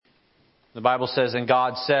The Bible says, "And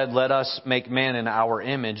God said, let us make man in our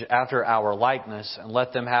image, after our likeness, and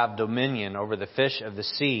let them have dominion over the fish of the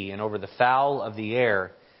sea, and over the fowl of the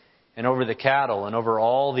air, and over the cattle, and over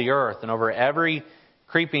all the earth, and over every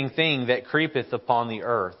creeping thing that creepeth upon the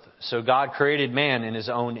earth." So God created man in His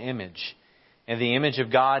own image. In the image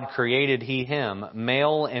of God created He him,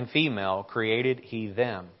 male and female created He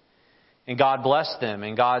them. And God blessed them,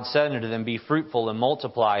 and God said unto them, "Be fruitful and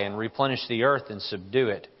multiply, and replenish the earth and subdue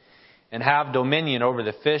it, and have dominion over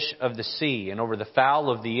the fish of the sea, and over the fowl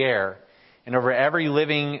of the air, and over every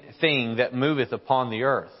living thing that moveth upon the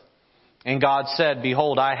earth. And God said,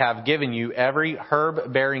 Behold, I have given you every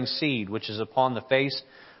herb-bearing seed which is upon the face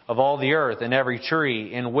of all the earth, and every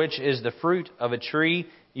tree in which is the fruit of a tree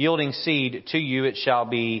yielding seed, to you it shall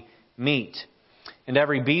be meat. And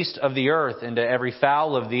every beast of the earth, and to every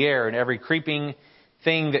fowl of the air, and every creeping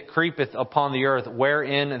thing that creepeth upon the earth,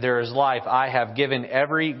 wherein there is life, I have given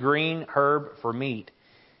every green herb for meat."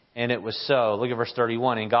 And it was so. Look at verse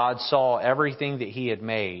 31. "And God saw everything that He had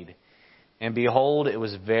made, and behold, it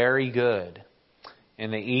was very good.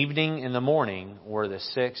 And the evening and the morning were the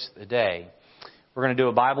sixth day." We're going to do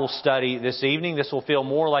a Bible study this evening. This will feel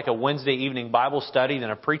more like a Wednesday evening Bible study than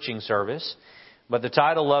a preaching service. But the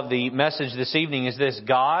title of the message this evening is this: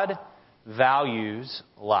 God values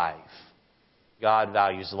life. God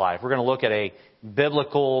values life. We're going to look at a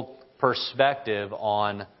biblical perspective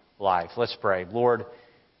on life. Let's pray. Lord,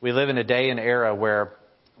 we live in a day and era where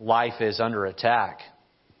life is under attack.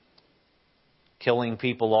 Killing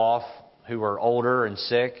people off who are older and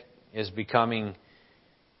sick is becoming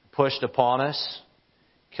pushed upon us.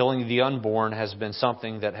 Killing the unborn has been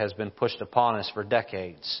something that has been pushed upon us for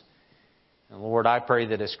decades. And Lord, I pray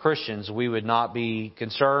that as Christians we would not be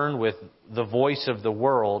concerned with the voice of the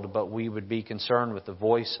world, but we would be concerned with the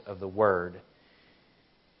voice of the Word.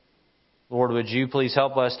 Lord, would you please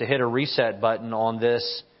help us to hit a reset button on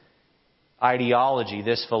this ideology,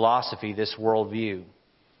 this philosophy, this worldview.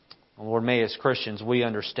 And Lord, may as Christians we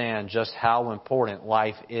understand just how important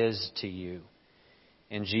life is to you.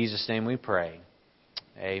 In Jesus' name we pray.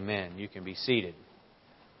 Amen. You can be seated.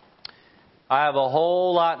 I have a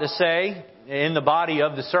whole lot to say in the body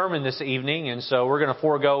of the sermon this evening, and so we're going to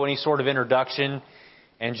forego any sort of introduction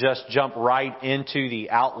and just jump right into the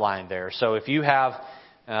outline there. So if you have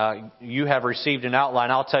received an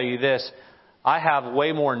outline, I'll tell you this: I have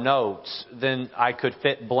way more notes than I could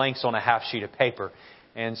fit blanks on a half sheet of paper,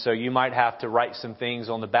 and so you might have to write some things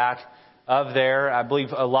on the back of there. I believe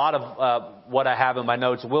a lot of what I have in my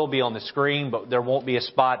notes will be on the screen, but there won't be a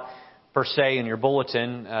spot per se in your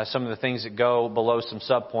bulletin, some of the things that go below some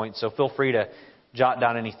subpoints. So feel free to jot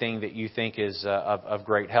down anything that you think is of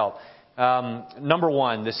great help. Number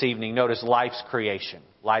one this evening, notice life's creation.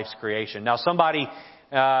 Life's creation. Now somebody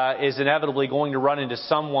is inevitably going to run into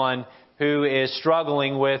someone who is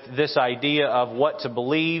struggling with this idea of what to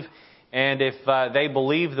believe. And if they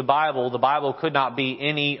believe the Bible could not be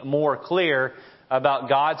any more clear about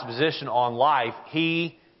God's position on life.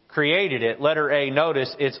 He created it. Letter A,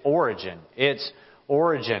 notice its origin. Its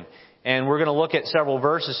origin. And we're going to look at several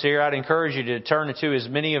verses here. I'd encourage you to turn to as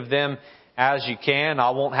many of them as you can. I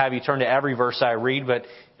won't have you turn to every verse I read, but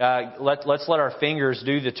let's let our fingers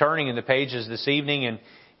do the turning in the pages this evening,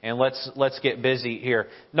 and let's get busy here.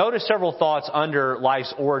 Notice several thoughts under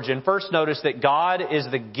life's origin. First, notice that God is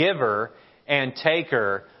the giver and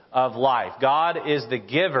taker of life. God is the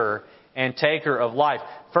giver and taker of life.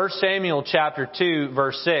 1 Samuel chapter 2,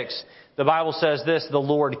 verse 6, the Bible says this: "The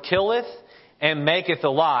Lord killeth and maketh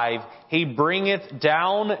alive. He bringeth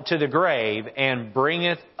down to the grave and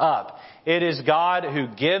bringeth up." It is God who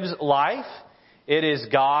gives life. It is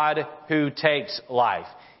God who takes life.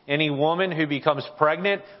 Any woman who becomes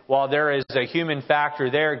pregnant, while there is a human factor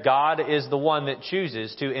there, God is the one that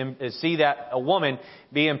chooses to see that a woman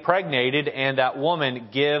be impregnated and that woman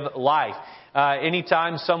give life.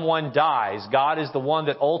 Anytime someone dies, God is the one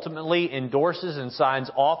that ultimately endorses and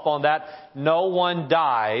signs off on that. No one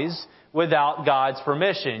dies without God's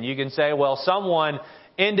permission. You can say, well, someone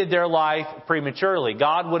ended their life prematurely.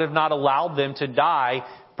 God would have not allowed them to die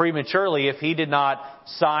prematurely if He did not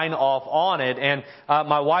sign off on it. And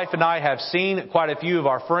my wife and I have seen quite a few of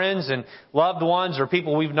our friends and loved ones or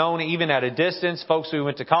people we've known even at a distance, folks who we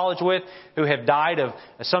went to college with, who have died of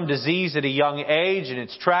some disease at a young age. And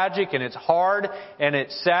it's tragic and it's hard and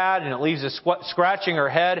it's sad and it leaves us scratching our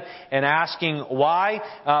head and asking why.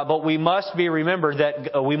 But we must be reminded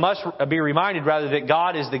that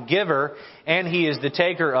God is the giver and He is the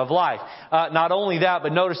taker of life. Not only that,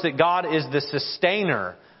 but notice that God is the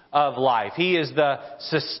sustainer of life. He is the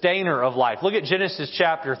sustainer of life. Look at Genesis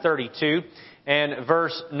chapter 32 and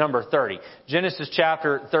verse number 30. Genesis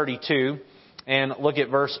chapter 32 and look at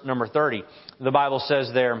verse number 30. The Bible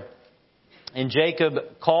says there, "And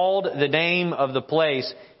Jacob called the name of the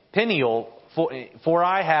place Peniel, for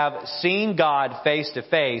I have seen God face to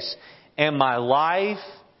face, and my life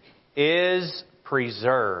is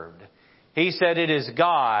preserved." He said, "It is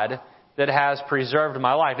God that has preserved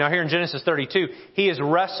my life." Now here in Genesis 32, he has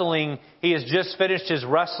just finished his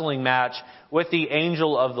wrestling match with the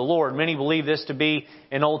angel of the Lord. Many believe this to be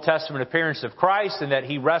an Old Testament appearance of Christ and that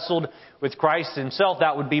he wrestled with Christ himself.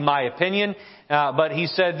 That would be my opinion. But he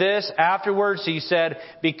said this afterwards. He said,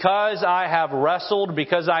 "Because I have wrestled,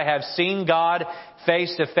 because I have seen God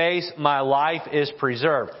face to face, my life is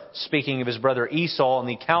preserved." Speaking of his brother Esau and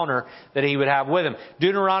the encounter that he would have with him.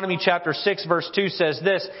 Deuteronomy chapter 6 verse 2 says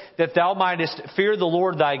this, "That thou mightest fear the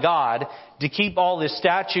Lord thy God, to keep all his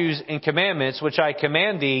statutes and commandments which I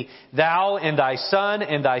command thee, thou and thy son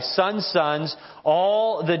and thy son's sons,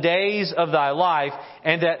 all the days of thy life,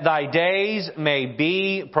 and that thy days may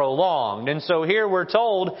be prolonged." And so here we're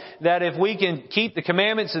told that if we can keep the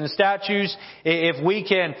commandments and the statutes, if we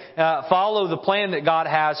can follow the plan that God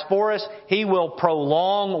has for us, He will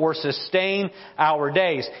prolong or sustain our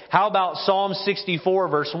days. How about Psalm 64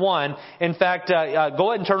 verse 1? In fact, go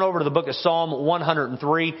ahead and turn over to the book of Psalm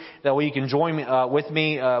 103. That way you can join with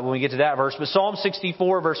me when we get to that verse. But Psalm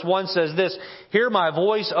 64 verse 1 says this, "Hear my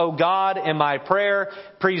voice, O God, in my prayer.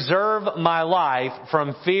 Preserve my life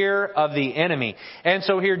from fear of the enemy." And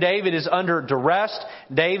so here David is under duress.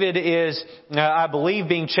 David is, I believe,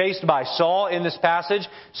 being chased by Saul in this passage,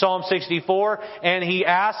 Psalm 64. And he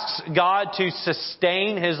asks God to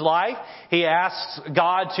sustain his life. He asks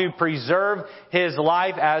God to preserve his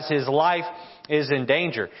life as his life is in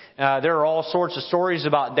danger. There are all sorts of stories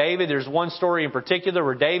about David. There's one story in particular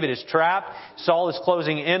where David is trapped. Saul is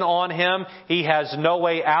closing in on him. He has no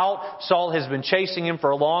way out. Saul has been chasing him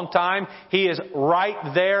for a long time. He is right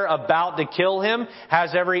there about to kill him,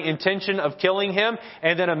 has every intention of killing him.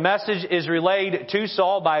 And then a message is relayed to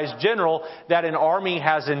Saul by his general that an army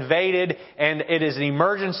has invaded and it is an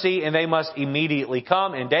emergency and they must immediately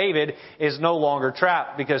come. And David is no longer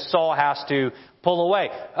trapped because Saul has to pull away.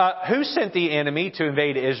 Who sent the enemy to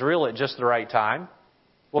invade Israel at just the right time?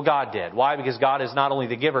 Well, God did. Why? Because God is not only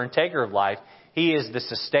the giver and taker of life, He is the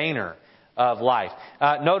sustainer of life.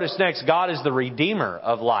 Notice next, God is the redeemer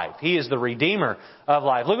of life. He is the redeemer of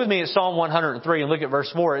life. Look with me at Psalm 103 and look at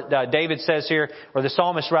verse 4. David says here, or the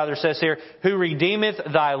psalmist rather says here, "Who redeemeth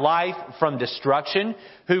thy life from destruction,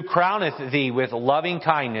 who crowneth thee with loving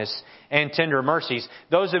kindness and tender mercies."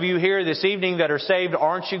 Those of you here this evening that are saved,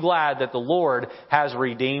 aren't you glad that the Lord has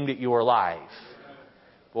redeemed your life?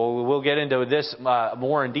 Well, we'll get into this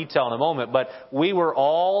more in detail in a moment, but we were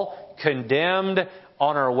all condemned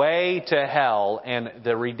on our way to hell, and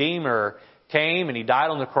the Redeemer came and He died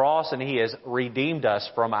on the cross and He has redeemed us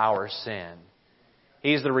from our sin.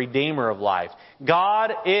 He's the Redeemer of life.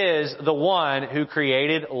 God is the one who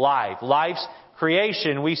created life. Life's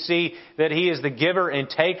creation, we see that He is the giver and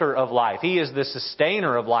taker of life. He is the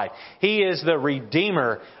sustainer of life. He is the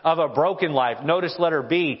redeemer of a broken life. Notice letter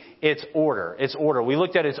B, its order. Its order. We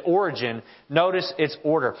looked at its origin. Notice its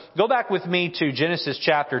order. Go back with me to Genesis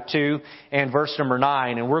chapter 2 and verse number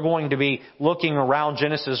 9. And we're going to be looking around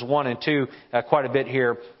Genesis 1 and 2 quite a bit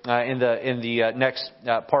here in the next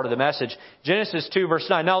part of the message. Genesis 2 verse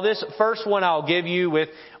 9. Now this first one I'll give you with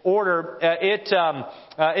order. It's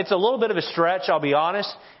a little bit of a stretch, I'll be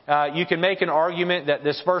honest. You can make an argument that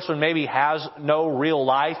this first one maybe has no real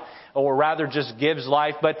life, or rather just gives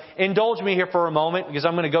life. But indulge me here for a moment because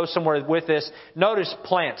I'm going to go somewhere with this. Notice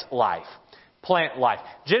plant life. Plant life.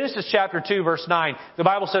 Genesis chapter 2 verse 9, the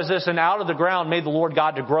Bible says this, "And out of the ground made the Lord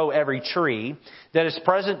God to grow every tree that is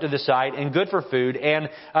present to the sight and good for food, and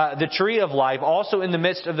the tree of life also in the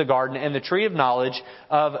midst of the garden, and the tree of knowledge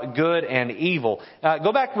of good and evil."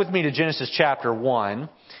 Go back with me to Genesis chapter 1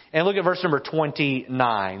 and look at verse number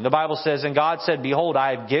 29. The Bible says, "And God said, Behold,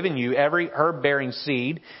 I have given you every herb-bearing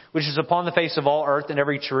seed, which is upon the face of all earth, and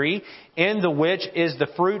every tree, in the which is the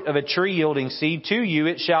fruit of a tree yielding seed. To you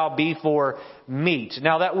it shall be for meat."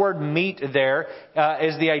 Now that word meat there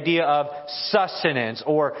is the idea of sustenance,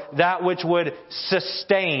 or that which would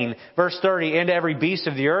sustain. Verse 30, "And every beast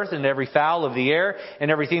of the earth, and every fowl of the air,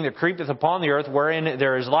 and everything that creepeth upon the earth, wherein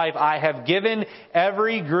there is life, I have given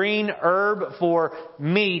every green herb for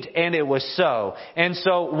meat, and it was so." And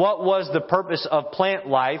so what was the purpose of plant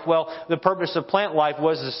life? Well, the purpose of plant life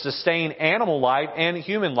was to sustain animal life and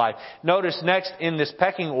human life. Notice next in this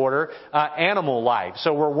pecking order, animal life.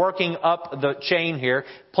 So we're working up the chain here.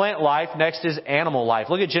 Plant life. Next is animal life.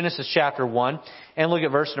 Look at Genesis chapter 1 and look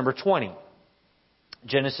at verse number 20.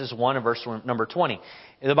 Genesis 1 and verse number 20.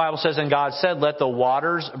 The Bible says, "And God said, Let the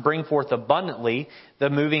waters bring forth abundantly the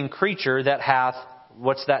moving creature that hath,"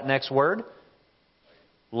 what's that next word?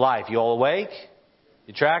 Life. You all awake?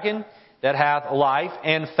 You tracking? "That hath life,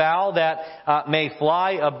 and fowl that may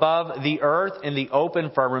fly above the earth in the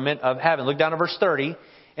open firmament of heaven." Look down at verse 30.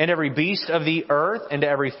 "And every beast of the earth, and to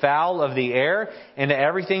every fowl of the air, and to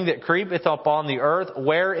everything that creepeth upon the earth,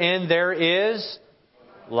 wherein there is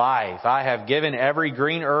life. I have given every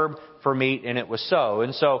green herb for meat," and it was so.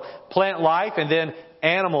 And so, plant life and then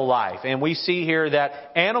animal life. And we see here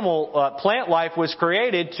that plant life was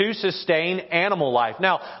created to sustain animal life.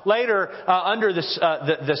 Now, later, under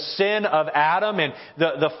the sin of Adam and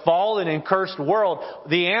the fallen and cursed world,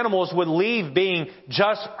 the animals would leave being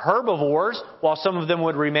just herbivores, while some of them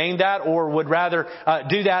would remain that, or would rather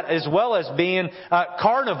do that, as well as being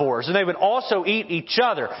carnivores. And they would also eat each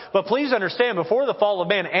other. But please understand, before the fall of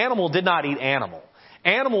man, animal did not eat animal.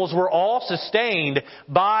 Animals were all sustained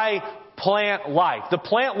by plant life. The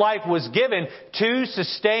plant life was given to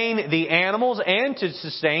sustain the animals and to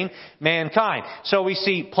sustain mankind. So we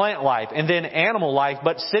see plant life and then animal life,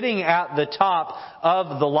 but sitting at the top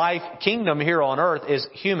of the life kingdom here on earth is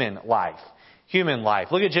human life. Human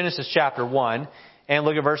life. Look at Genesis chapter 1 and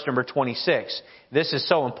look at verse number 26. This is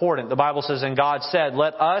so important. The Bible says, "And God said,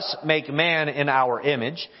 Let us make man in our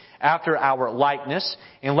image, after our likeness,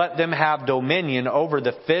 and let them have dominion over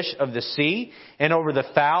the fish of the sea, and over the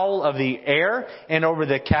fowl of the air, and over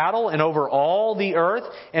the cattle, and over all the earth,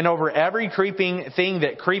 and over every creeping thing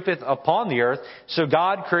that creepeth upon the earth. So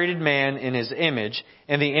God created man in His image.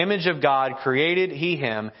 In the image of God created He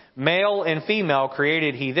him. Male and female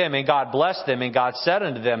created He them. And God blessed them, and God said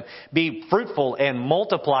unto them, Be fruitful, and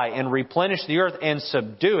multiply, and replenish the earth, and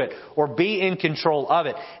subdue it," or be in control of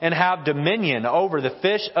it, "and have dominion over the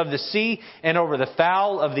fish of the sea, and over the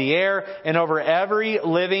fowl of the air, and over every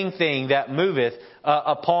living thing that moveth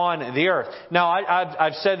upon the earth." Now,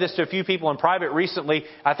 I've said this to a few people in private recently.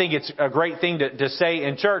 I think it's a great thing to say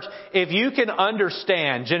in church. If you can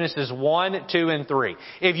understand Genesis 1, 2, and 3,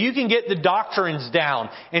 if you can get the doctrines down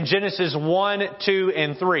in Genesis 1, 2,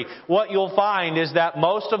 and 3, what you'll find is that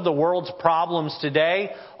most of the world's problems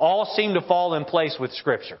today all seem to fall in place with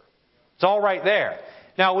Scripture. It's all right there.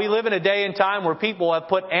 Now, we live in a day and time where people have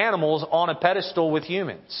put animals on a pedestal with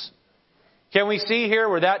humans. Can we see here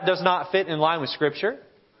where that does not fit in line with Scripture?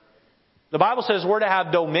 The Bible says we're to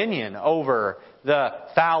have dominion over the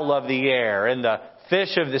fowl of the air and the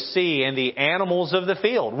fish of the sea and the animals of the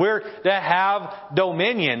field. We're to have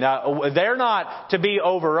dominion. They're not to be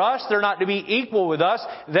over us. They're not to be equal with us.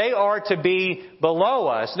 They are to be below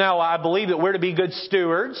us. Now, I believe that we're to be good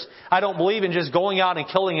stewards. I don't believe in just going out and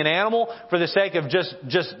killing an animal for the sake of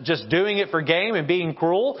just doing it for game and being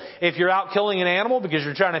cruel. If you're out killing an animal because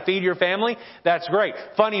you're trying to feed your family, that's great.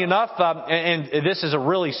 Funny enough, and this is a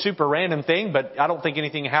really super random thing, but I don't think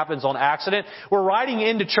anything happens on accident. We're riding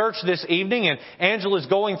into church this evening, and Angela's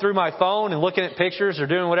going through my phone and looking at pictures or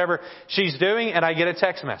doing whatever she's doing, and I get a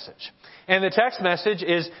text message. And the text message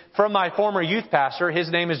is from my former youth pastor. His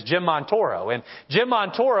name is Jim Montoro. And Jim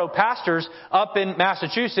Montoro pastors up in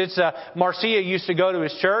Massachusetts. Marcia used to go to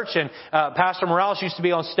his church, and Pastor Morales used to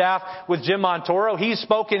be on staff with Jim Montoro. He's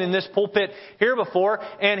spoken in this pulpit here before,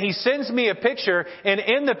 and he sends me a picture, and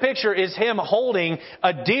in the picture is him holding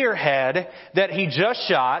a deer head that he just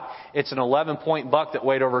shot. It's an 11-point buck that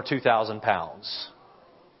weighed over 2,000 pounds.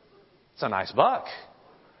 It's a nice buck.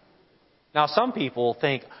 Now, some people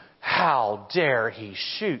think, how dare he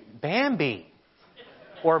shoot Bambi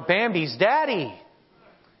or Bambi's daddy?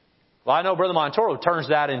 Well, I know Brother Montoro turns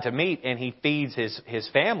that into meat, and he feeds his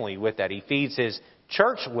family with that. He feeds his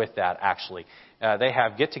church with that, actually. They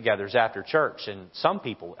have get-togethers after church, and some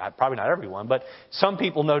people, probably not everyone, but some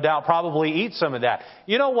people no doubt probably eat some of that.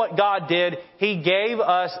 You know what God did? He gave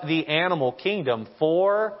us the animal kingdom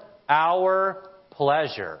for our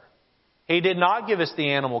pleasure. He did not give us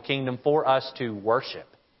the animal kingdom for us to worship.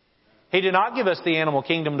 He did not give us the animal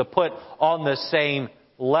kingdom to put on the same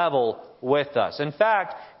level with us. In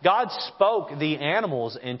fact, God spoke the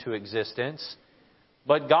animals into existence,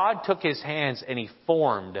 but God took His hands and He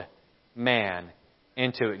formed man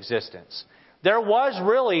into existence. There was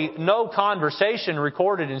really no conversation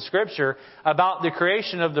recorded in Scripture about the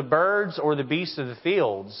creation of the birds or the beasts of the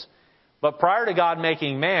fields. But prior to God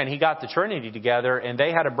making man, He got the Trinity together and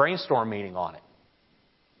they had a brainstorm meeting on it.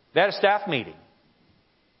 They had a staff meeting.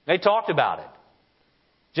 They talked about it.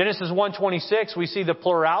 Genesis 1:26, we see the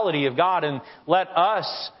plurality of God, and let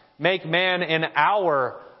us make man in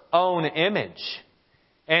our own image.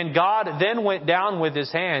 And God then went down with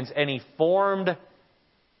His hands and He formed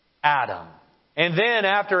Adam. And then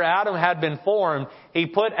after Adam had been formed, He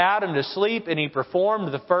put Adam to sleep and He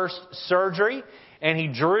performed the first surgery. And He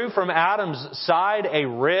drew from Adam's side a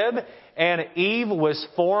rib, and Eve was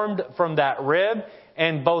formed from that rib.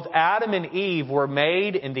 And both Adam and Eve were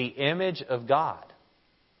made in the image of God.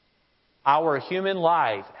 Our human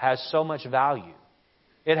life has so much value.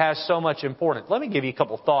 It has so much importance. Let me give you a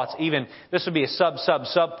couple thoughts. Even this would be a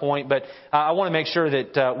sub point, but I want to make sure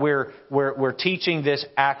that we're teaching this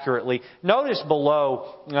accurately. Notice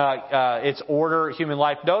below its order, human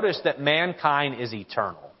life. Notice that mankind is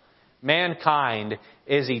eternal. Mankind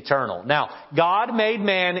is eternal. Now, God made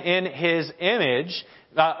man in His image.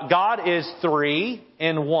 God is 3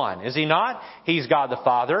 in 1, is He not? He's God the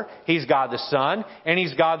Father, He's God the Son, and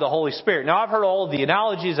He's God the Holy Spirit. Now, I've heard all of the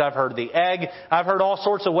analogies. I've heard the egg. I've heard all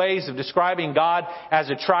sorts of ways of describing God as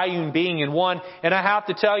a triune being in one. And I have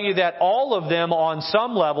to tell you that all of them on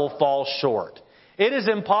some level fall short. It is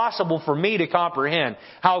impossible for me to comprehend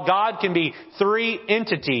how God can be 3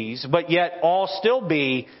 entities, but yet all still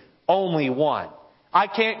be only one. I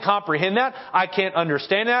can't comprehend that. I can't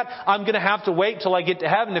understand that. I'm going to have to wait till I get to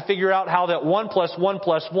heaven to figure out how that 1 + 1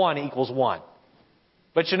 + 1 equals 1.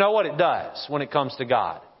 But you know what it does when it comes to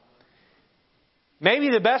God? Maybe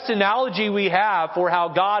the best analogy we have for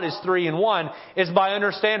how God is 3 in 1 is by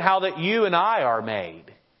understanding how that you and I are made.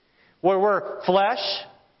 Where we're flesh,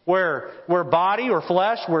 we're body or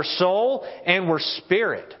flesh, we're soul, and we're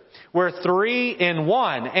spirit. We're 3 in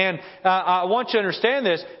 1. And I want you to understand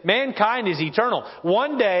this. Mankind is eternal.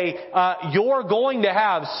 One day, you're going to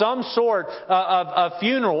have some sort of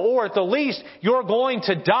funeral, or at the least, you're going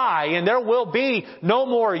to die, and there will be no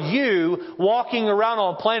more you walking around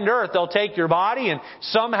on planet Earth. They'll take your body, and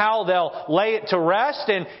somehow they'll lay it to rest,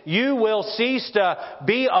 and you will cease to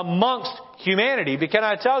be amongst humanity. But can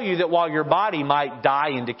I tell you that while your body might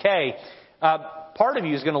die and decay, part of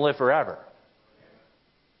you is going to live forever.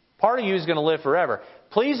 Part of you is going to live forever.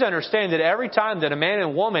 Please understand that every time that a man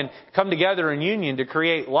and woman come together in union to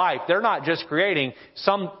create life, they're not just creating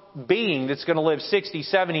some being that's going to live 60,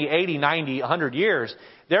 70, 80, 90, 100 years.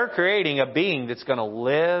 They're creating a being that's going to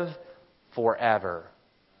live forever.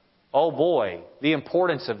 Oh boy, the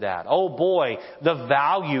importance of that. Oh boy, the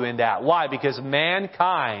value in that. Why? Because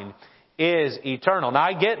mankind is eternal. Now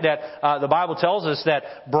I get that the Bible tells us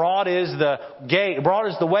that broad is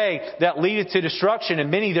the way that leadeth to destruction,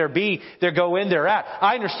 and many there be that go in thereat.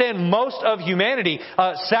 I understand most of humanity,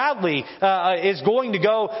 sadly, is going to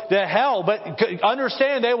go to hell, but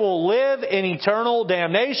understand they will live in eternal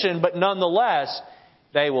damnation, but nonetheless,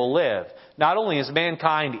 they will live. Not only is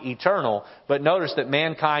mankind eternal, but notice that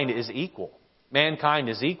mankind is equal. Mankind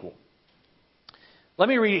is equal. Let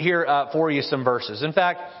me read here for you some verses. In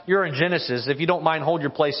fact, you're in Genesis. If you don't mind, hold your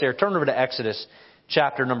place there. Turn over to Exodus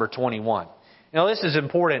chapter number 21. Now, this is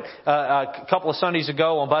important. A couple of Sundays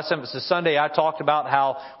ago on Bus Emphasis Sunday, I talked about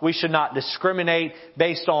how we should not discriminate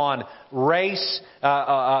based on race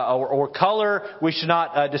or color. We should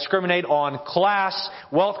not discriminate on class,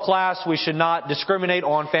 wealth class. We should not discriminate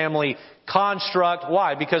on family construct.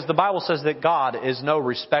 Why? Because the Bible says that God is no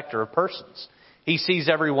respecter of persons. He sees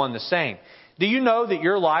everyone the same. Do you know that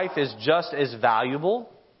your life is just as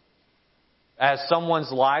valuable as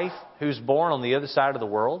someone's life who's born on the other side of the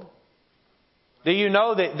world? Do you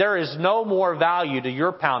know that there is no more value to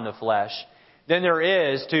your pound of flesh than there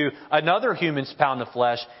is to another human's pound of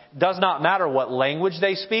flesh? It does not matter what language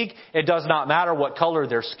they speak. It does not matter what color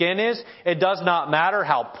their skin is. It does not matter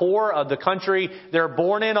how poor of the country they're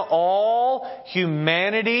born in. All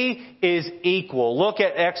humanity is equal. Look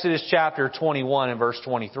at Exodus chapter 21 and verse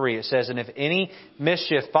 23. It says, "And if any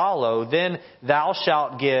mischief follow, then thou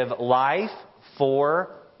shalt give life for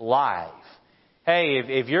life." Hey,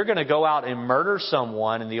 if you're going to go out and murder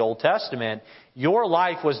someone in the Old Testament, your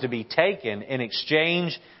life was to be taken in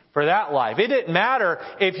exchange for that life. It didn't matter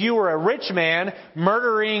if you were a rich man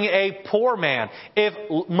murdering a poor man. If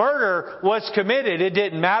murder was committed, it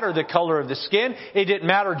didn't matter the color of the skin. It didn't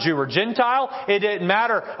matter Jew or Gentile. It didn't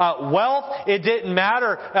matter wealth. It didn't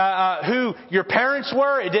matter who your parents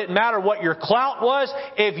were. It didn't matter what your clout was.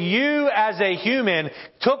 If you as a human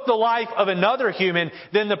took the life of another human,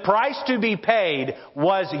 then the price to be paid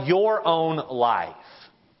was your own life.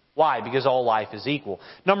 Why? Because all life is equal.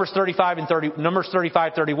 Numbers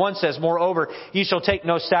 35:31 says, "Moreover, ye shall take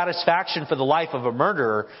no satisfaction for the life of a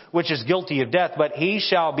murderer, which is guilty of death, but he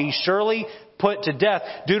shall be surely put to death.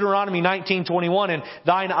 Deuteronomy 19:21, and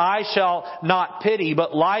thine eye shall not pity,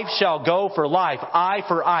 but life shall go for life, eye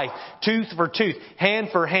for eye, tooth for tooth, hand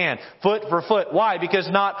for hand, foot for foot. Why? Because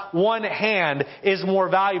not one hand is more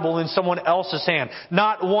valuable than someone else's hand.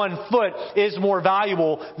 Not one foot is more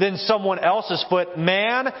valuable than someone else's foot.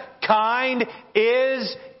 Mankind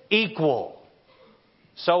is equal.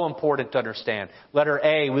 So important to understand. Letter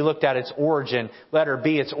A, we looked at its origin. Letter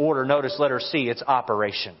B, its order. Notice letter C, its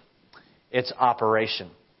operation. Its operation.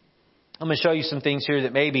 I'm going to show you some things here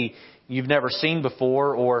that maybe you've never seen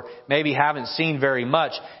before or maybe haven't seen very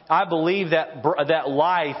much. I believe that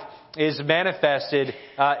life is manifested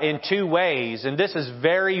in two ways. And this is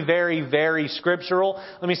very, very, very scriptural.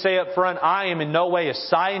 Let me say up front, I am in no way a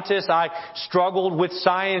scientist. I struggled with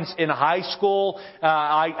science in high school.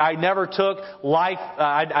 I never took life.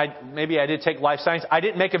 Maybe I did take life science. I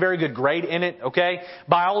didn't make a very good grade in it, okay?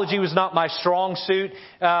 Biology was not my strong suit.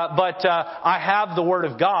 But I have the Word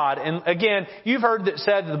of God. And again, you've heard that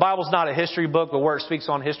said that the Bible's not a history book, but where it speaks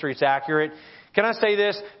on history, it's accurate. Can I say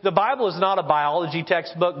this? The Bible is not a biology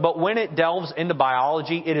textbook, but when it delves into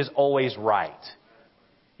biology, it is always right.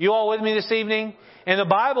 You all with me this evening? And the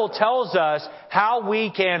Bible tells us how we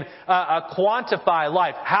can quantify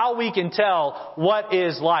life, how we can tell what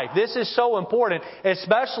is life. This is so important,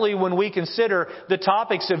 especially when we consider the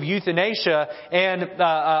topics of euthanasia and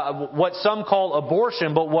what some call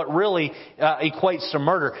abortion, but what really equates to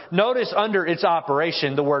murder. Notice under its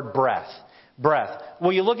operation the word breath. Breath.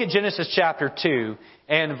 Well, you look at Genesis chapter 2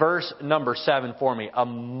 and verse number 7 for me. A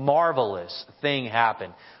marvelous thing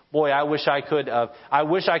happened. Boy, I wish I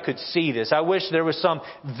could see this. I wish there was some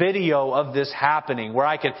video of this happening where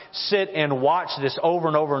I could sit and watch this over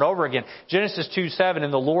and over and over again. Genesis 2:7,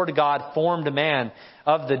 and the Lord God formed a man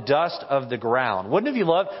of the dust of the ground. Wouldn't you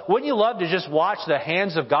love to just watch the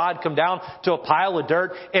hands of God come down to a pile of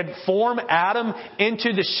dirt and form Adam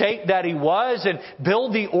into the shape that he was and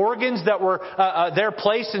build the organs that were there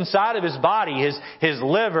placed inside of his body, his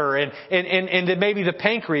liver and then maybe the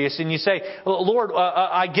pancreas. And you say, Lord,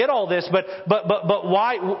 I get all this, but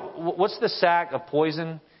why? What's the sac of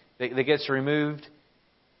poison that gets removed?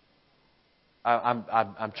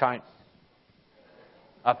 I'm trying.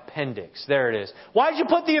 Appendix. There it is. Why did you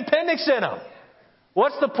put the appendix in them?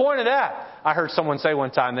 What's the point of that? I heard someone say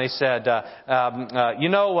one time, they said,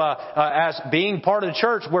 as being part of the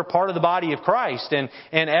church, we're part of the body of Christ, and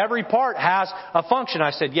every part has a function.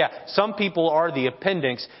 I said, yeah, some people are the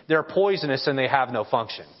appendix. They're poisonous and they have no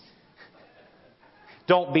function.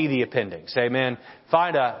 Don't be the appendix. Amen.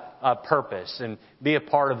 Find a purpose and be a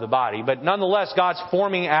part of the body. But nonetheless, God's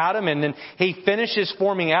forming Adam, and then He finishes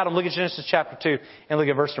forming Adam. Look at Genesis chapter 2 and look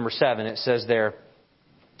at verse number 7. It says there,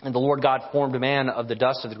 and the Lord God formed a man of the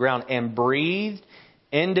dust of the ground and breathed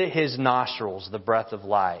into his nostrils the breath of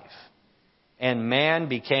life. And man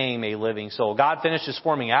became a living soul. God finishes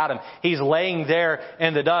forming Adam. He's laying there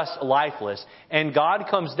in the dust, lifeless. And God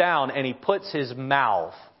comes down and He puts His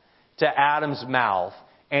mouth to Adam's mouth,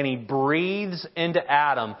 and He breathes into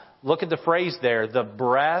Adam. Look at the phrase there, the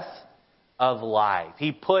breath of life.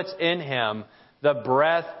 He puts in him the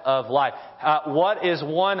breath of life. What is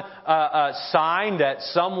one sign that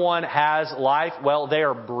someone has life? Well, they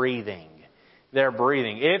are breathing. They're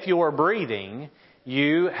breathing. If you are breathing,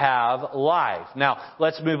 you have life. Now,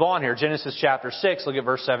 let's move on here. Genesis chapter 6, look at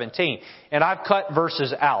verse 17. And I've cut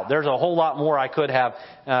verses out. There's a whole lot more I could have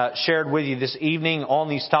shared with you this evening on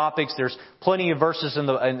these topics. There's plenty of verses in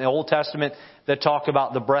the Old Testament that talk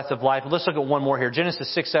about the breath of life. Let's look at one more here.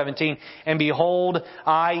 Genesis 6:17. And behold,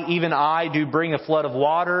 even I, do bring a flood of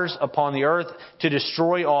waters upon the earth to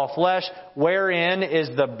destroy all flesh, wherein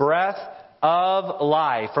is the breath of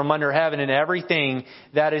life from under heaven, and everything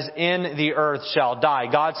that is in the earth shall die.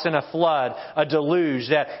 God sent a flood, a deluge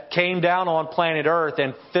that came down on planet earth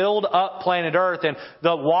and filled up planet earth, and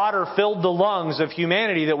the water filled the lungs of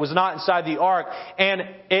humanity that was not inside the ark, and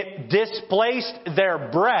it displaced their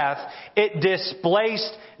breath. It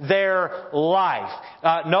displaced their life.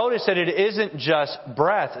 Notice that it isn't just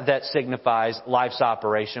breath that signifies life's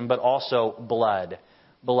operation, but also blood.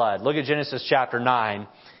 Blood. Look at Genesis chapter 9.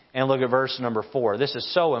 And look at verse number 4. This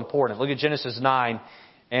is so important. Look at Genesis 9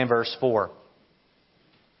 and verse 4.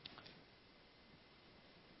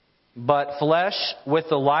 But flesh with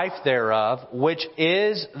the life thereof, which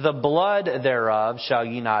is the blood thereof, shall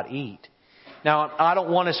ye not eat. Now, I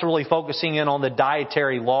don't want us really focusing in on the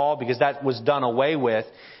dietary law because that was done away with.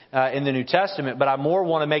 in the New Testament. But I more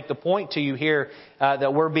want to make the point to you here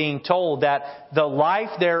that we're being told that the life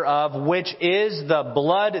thereof, which is the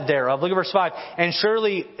blood thereof. Look at verse 5. And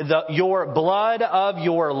surely your blood of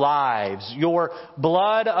your lives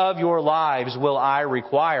will I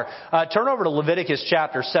require. Turn over to Leviticus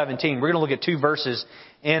chapter 17. We're going to look at two verses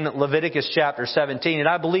in Leviticus chapter 17. And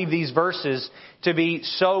I believe these verses to be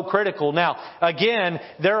so critical. Now, again,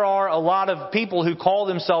 there are a lot of people who call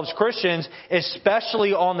themselves Christians,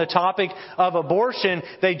 especially on the topic of abortion.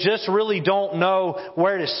 They just really don't know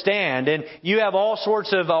where to stand. And you have all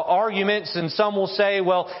sorts of arguments, and some will say,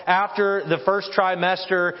 well, after the first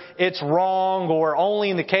trimester, it's wrong, or only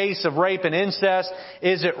in the case of rape and incest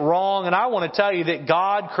is it wrong. And I want to tell you that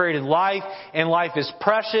God created life, and life is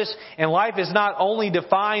precious, and life is not only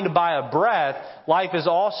defined by a breath, life is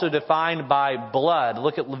also defined by blood.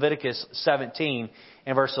 Look at Leviticus 17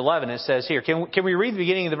 and verse 11. It says here, can we read the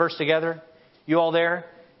beginning of the verse together? You all there?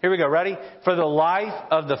 Here we go. Ready? For the life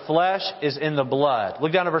of the flesh is in the blood.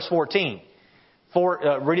 Look down to verse 14.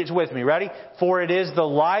 Read it with me. Ready? For it is the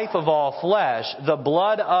life of all flesh. The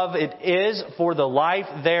blood of it is for the life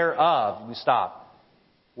thereof. We stop.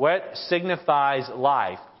 What signifies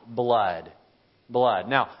life? Blood. Blood.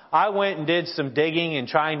 Now, I went and did some digging and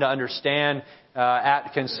trying to understand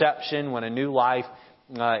at conception, when a new life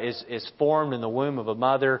is formed in the womb of a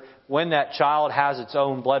mother, when that child has its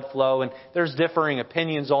own blood flow. And there's differing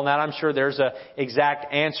opinions on that. I'm sure there's an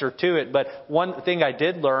exact answer to it. But one thing I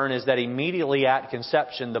did learn is that immediately at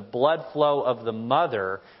conception, the blood flow of the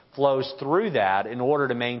mother flows through that in order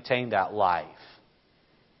to maintain that life.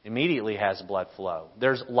 Immediately has blood flow.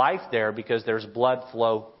 There's life there because there's blood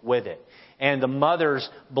flow with it. And the mother's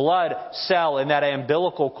blood cell in that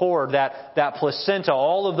umbilical cord, that placenta,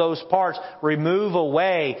 all of those parts remove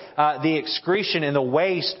away the excretion and the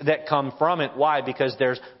waste that come from it. Why? Because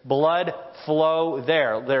there's blood flow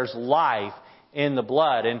there. There's life in the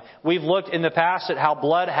blood. And we've looked in the past at how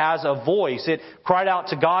blood has a voice. It cried out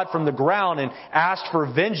to God from the ground and asked for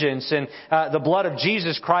vengeance. And the blood of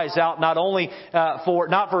Jesus cries out not only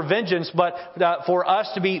not for vengeance, but for us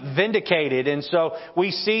to be vindicated. And so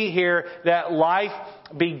we see here that life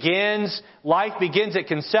begins at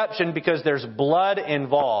conception because there's blood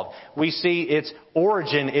involved. We see its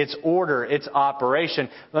origin, its order, its operation.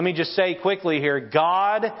 Let me just say quickly here,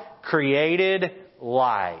 God created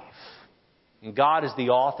life. And God is the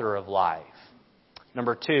author of life.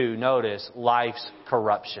 Number two, notice life's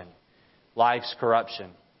corruption. Life's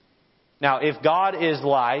corruption. Now, if God is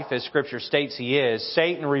life, as Scripture states He is,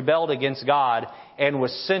 Satan rebelled against God and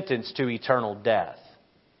was sentenced to eternal death.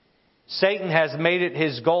 Satan has made it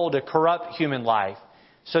his goal to corrupt human life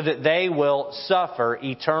so that they will suffer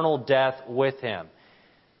eternal death with him.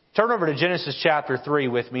 Turn over to Genesis chapter 3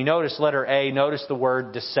 with me. Notice letter A. Notice the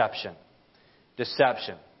word deception.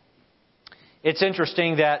 Deception. It's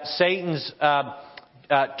interesting that Satan's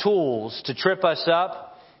tools to trip us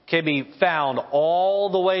up can be found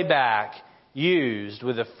all the way back, used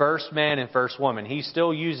with the first man and first woman. He's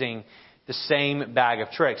still using the same bag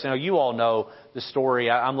of tricks. Now, you all know the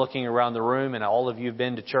story. I'm looking around the room, and all of you have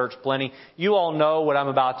been to church plenty. You all know what I'm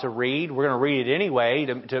about to read. We're going to read it anyway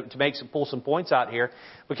to pull some points out here.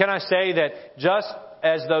 But can I say that just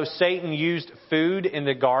as though Satan used food in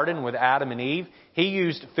the garden with Adam and Eve, he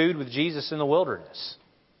used food with Jesus in the wilderness.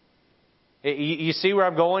 You see where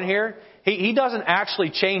I'm going here? He doesn't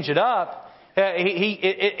actually change it up.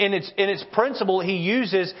 In its principle, he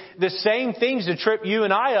uses the same things to trip you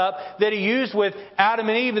and I up that he used with Adam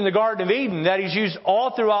and Eve in the Garden of Eden, that he's used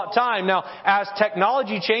all throughout time. Now, as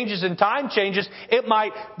technology changes and time changes, it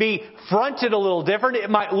might be fronted a little different. It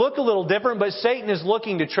might look a little different, but Satan is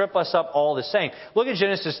looking to trip us up all the same. Look at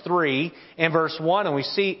Genesis 3 and verse 1, and we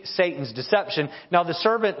see Satan's deception. Now, the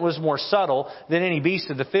serpent was more subtle than any beast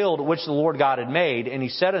of the field which the Lord God had made. And he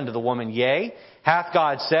said unto the woman, Yea, hath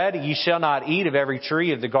God said, Ye shall not eat of every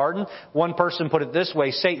tree of the garden? One person put it this way,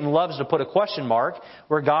 Satan loves to put a question mark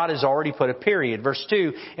where God has already put a period. Verse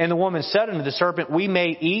 2, And the woman said unto the serpent, We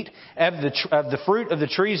may eat of the fruit of the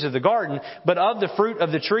trees of the garden, but of the fruit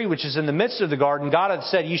of the tree which is in the midst of the garden, God hath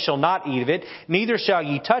said, Ye shall not eat of it, neither shall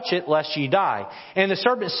ye touch it, lest ye die. And the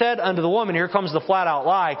serpent said unto the woman, here comes the flat out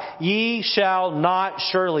lie, Ye shall not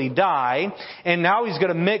surely die. And now he's going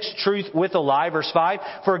to mix truth with a lie. Verse 5,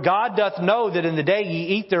 For God doth know that in the day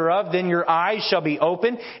ye eat thereof, then your eyes shall be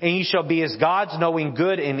open, and ye shall be as gods, knowing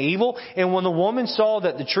good and evil. And when the woman saw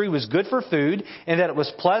that the tree was good for food, and that it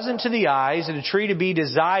was pleasant to the eyes, and a tree to be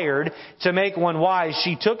desired to make one wise,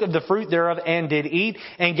 she took of the fruit thereof and did eat,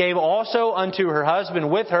 and gave also unto her husband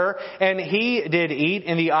with her, and he did eat.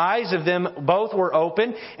 And the eyes of them both were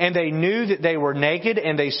open, and they knew that they were naked,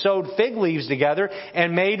 and they sewed fig leaves together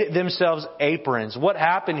and made themselves aprons. What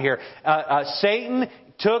happened here? Satan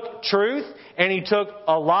took truth and he took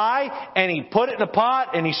a lie and he put it in a pot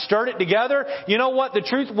and he stirred it together. You know what the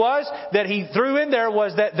truth was that he threw in there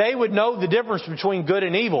was that they would know the difference between good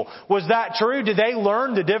and evil. Was that true? Did they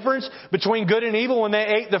learn the difference between good and evil when they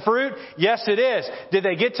ate the fruit? Yes, it is. Did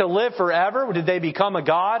they get to live forever? Did they become a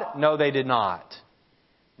god? No, they did not.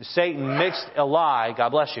 Satan mixed a lie, God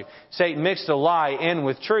bless you, Satan mixed a lie in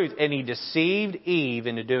with truth and he deceived Eve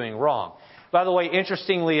into doing wrong. By the way,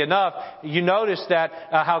 interestingly enough, you notice that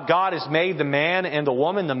how God has made the man and the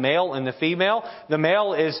woman, the male and the female. The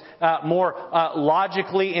male is more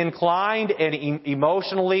logically inclined and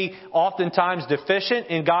emotionally oftentimes deficient,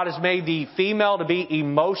 and God has made the female to be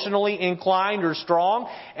emotionally inclined or strong,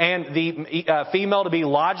 and the female to be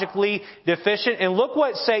logically deficient. And look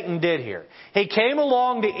what Satan did here. He came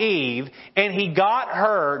along to Eve and he got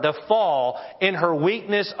her to fall in her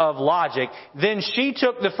weakness of logic. Then she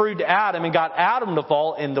took the fruit to Adam and got Adam to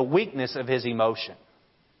fall in the weakness of his emotion.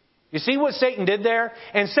 You see what Satan did there?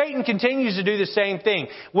 And Satan continues to do the same thing.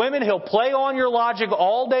 Women, he'll play on your logic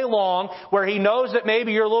all day long where he knows that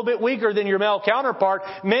maybe you're a little bit weaker than your male counterpart.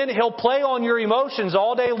 Men, he'll play on your emotions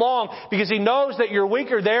all day long because he knows that you're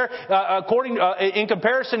weaker there in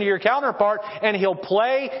comparison to your counterpart. And he'll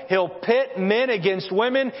pit men against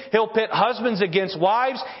women. He'll pit husbands against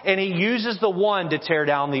wives. And he uses the one to tear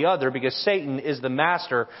down the other because Satan is the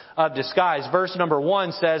master of disguise. Verse number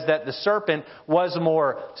 1 says that the serpent was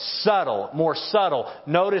more subtle.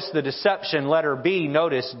 Notice the deception. Letter B,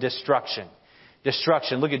 notice destruction.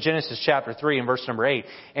 Destruction. Look at Genesis chapter 3 and verse number 8.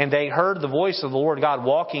 And they heard the voice of the Lord God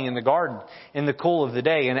walking in the garden in the cool of the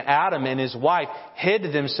day. And Adam and his wife hid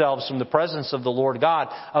themselves from the presence of the Lord God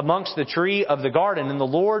amongst the tree of the garden. And the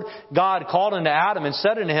Lord God called unto Adam and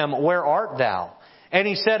said unto him, Where art thou? And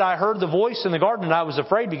he said, I heard the voice in the garden, and I was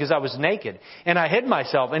afraid because I was naked. And I hid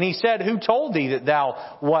myself. And he said, Who told thee that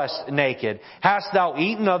thou wast naked? Hast thou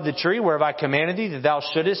eaten of the tree whereof I commanded thee that thou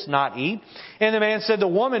shouldest not eat? And the man said, The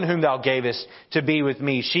woman whom thou gavest to be with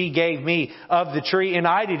me, she gave me of the tree, and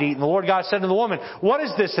I did eat. And the Lord God said to the woman, What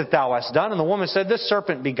is this that thou hast done? And the woman said, This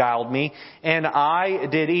serpent beguiled me, and I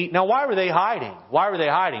did eat. Now, why were they hiding? Why were they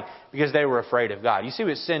hiding? Because they were afraid of God. You see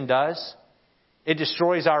what sin does? It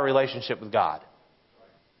destroys our relationship with God.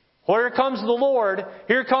 Well, here comes the Lord.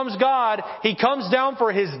 Here comes God. He comes down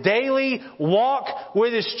for His daily walk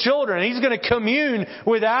with His children. He's going to commune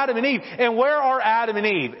with Adam and Eve. And where are Adam and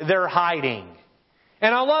Eve? They're hiding.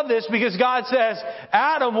 And I love this because God says,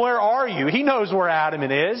 Adam, where are you? He knows where Adam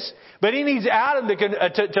is. But He needs Adam to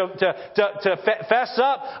fess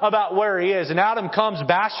up about where he is. And Adam comes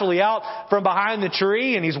bashfully out from behind the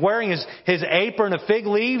tree, and he's wearing his apron of fig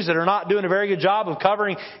leaves that are not doing a very good job of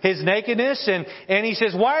covering his nakedness. And he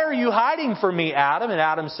says, Why are you hiding from me, Adam? And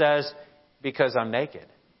Adam says, Because I'm naked.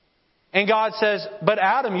 And God says, But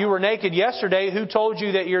Adam, you were naked yesterday. Who told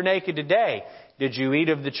you that you're naked today? Did you eat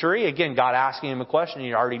of the tree? Again, God asking him a question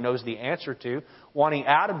he already knows the answer to, wanting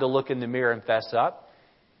Adam to look in the mirror and fess up.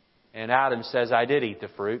 And Adam says, I did eat the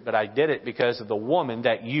fruit, but I did it because of the woman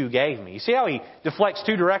that you gave me. You see how he deflects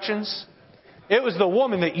two directions? It was the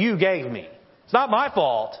woman that you gave me. It's not my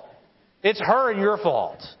fault. It's her and your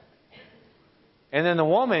fault. And then the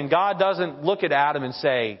woman, God doesn't look at Adam and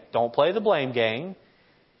say, Don't play the blame game.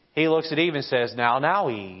 He looks at Eve and says, Now,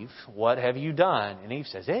 Eve, what have you done? And Eve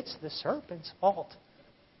says, It's the serpent's fault.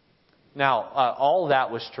 Now, all of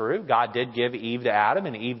that was true. God did give Eve to Adam,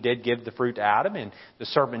 and Eve did give the fruit to Adam, and the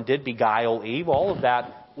serpent did beguile Eve. All of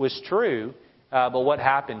that was true. But what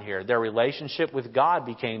happened here? Their relationship with God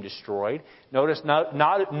became destroyed. Notice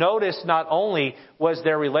not only was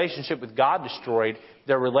their relationship with God destroyed,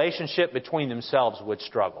 their relationship between themselves would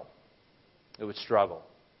struggle. It would struggle.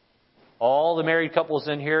 All the married couples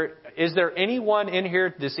in here, is there anyone in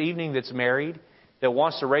here this evening that's married that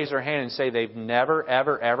wants to raise their hand and say they've never,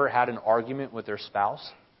 ever, ever had an argument with their spouse?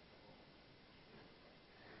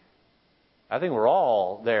 I think we're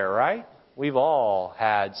all there, right? We've all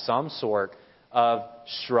had some sort of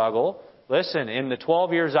struggle. Listen, in the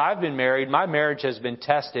 12 years I've been married, my marriage has been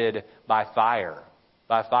tested by fire.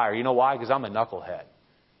 By fire. You know why? Because I'm a knucklehead.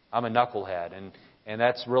 I'm a knucklehead. And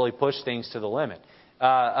that's really pushed things to the limit.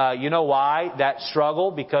 You know why that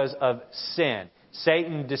struggle? Because of sin.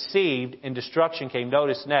 Satan deceived and destruction came.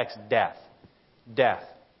 Notice next, death. Death.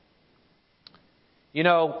 You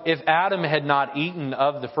know, if Adam had not eaten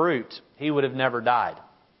of the fruit, he would have never died.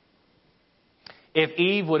 If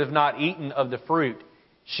Eve would have not eaten of the fruit,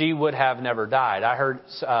 she would have never died. I heard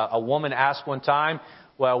a woman ask one time,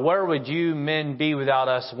 well, where would you men be without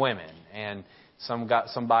us women? And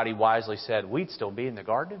somebody wisely said, we'd still be in the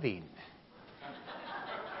Garden of Eden.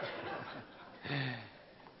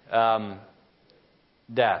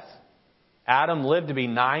 Death. Adam lived to be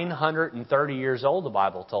 930 years old, the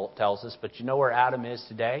Bible tells us. But you know where Adam is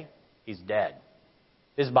today? He's dead.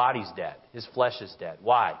 His body's dead. His flesh is dead.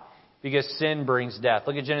 Why? Because sin brings death.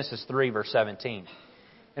 Look at Genesis 3, verse 17.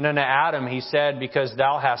 And unto Adam he said, because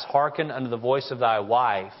thou hast hearkened unto the voice of thy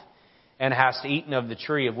wife, and hast eaten of the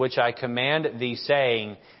tree of which I command thee,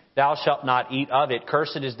 saying, thou shalt not eat of it.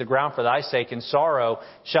 Cursed is the ground for thy sake, and sorrow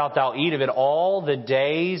shalt thou eat of it all the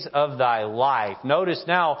days of thy life. Notice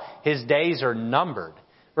now, his days are numbered.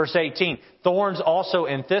 Verse 18, thorns also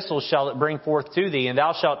and thistles shall it bring forth to thee, and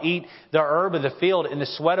thou shalt eat the herb of the field. In the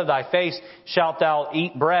sweat of thy face shalt thou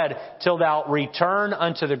eat bread, till thou return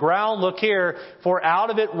unto the ground. Look here, for out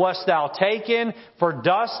of it wast thou taken, for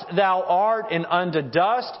dust thou art, and unto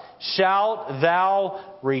dust shalt thou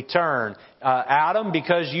return. Adam,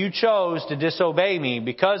 because you chose to disobey me,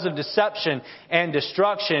 because of deception and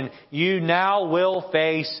destruction, you now will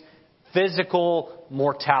face physical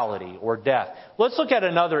mortality or death. Let's look at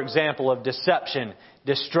another example of deception,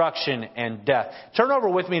 destruction, and death. Turn over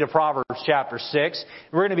with me to Proverbs chapter 6.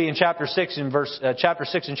 We're going to be in chapter 6 and chapter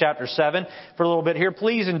 6 and chapter 7 for a little bit here.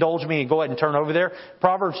 Please indulge me and go ahead and turn over there.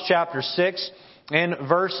 Proverbs chapter 6 and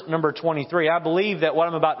verse number 23. I believe that what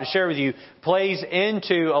I'm about to share with you plays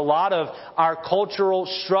into a lot of our cultural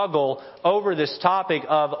struggle over this topic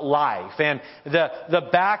of life and the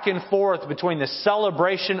back and forth between the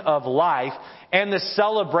celebration of life and the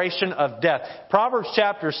celebration of death. Proverbs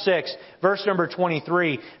chapter 6, verse number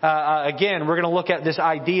 23. Again, we're going to look at this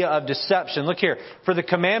idea of deception. Look here. For the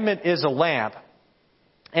commandment is a lamp,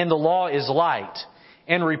 and the law is light.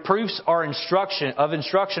 And reproofs are instruction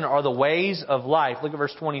are the ways of life. Look at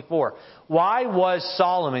verse 24. Why was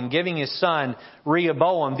Solomon giving his son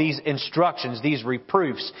Rehoboam these instructions, these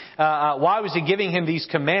reproofs? Why was he giving him these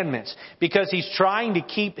commandments? Because he's trying to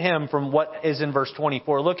keep him from what is in verse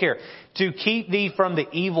 24. Look here. To keep thee from the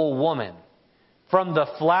evil woman, from the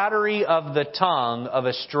flattery of the tongue of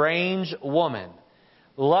a strange woman.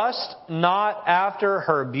 Lust not after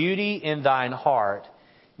her beauty in thine heart,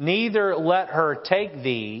 neither let her take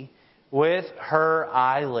thee with her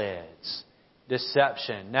eyelids.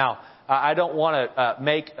 Deception. Now, I don't want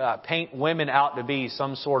to paint women out to be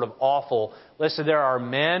some sort of awful. Listen, there are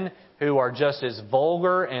men who are just as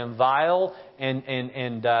vulgar and vile,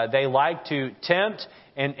 and they like to tempt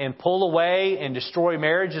and pull away and destroy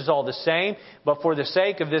marriages all the same. But for the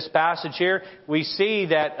sake of this passage here, we see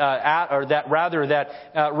that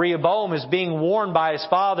Rehoboam is being warned by his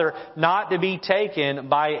father not to be taken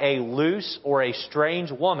by a loose or a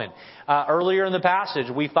strange woman. Earlier in the passage,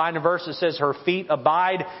 we find a verse that says, her feet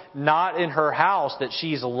abide not in her house, that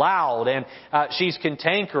she's loud and she's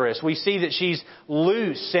cantankerous. We see that she's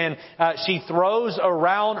loose and she throws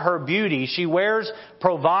around her beauty. She wears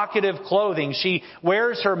provocative clothing. She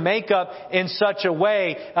wears her makeup in such a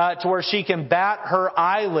way to where she can bat her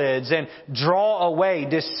eyelids and draw away,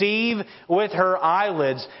 deceive with her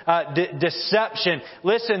eyelids, deception.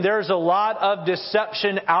 Listen, there's a lot of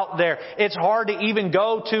deception out there. It's hard to even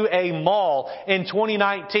go to a mall in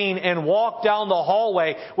 2019 and walk down the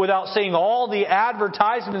hallway without seeing all the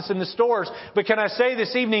advertisements in the stores. But can I say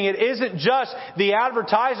this evening, it isn't just the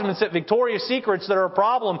advertisements at Victoria's Secrets that are a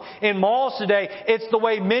problem in malls today. It's the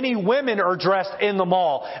way many women are dressed in the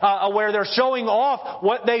mall, where they're showing off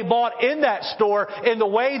what they bought in that store in the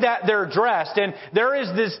way that they're dressed. And there is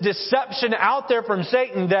this deception out there from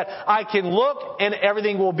Satan that I can look and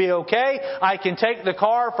everything will be okay. I can take the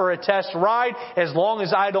car for a test ride as long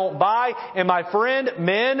as I don't buy. And my friend,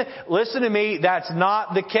 men, listen to me, that's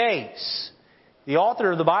not the case. The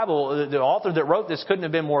author of the Bible, the author that wrote this couldn't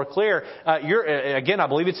have been more clear. Again, I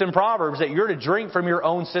believe it's in Proverbs that you're to drink from your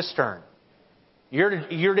own cistern. You're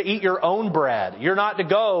to eat your own bread. You're not to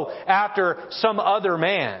go after some other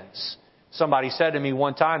man's. Somebody said to me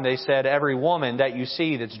one time, they said, every woman that you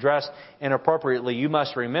see that's dressed inappropriately, you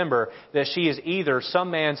must remember that she is either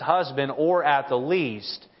some man's husband or at the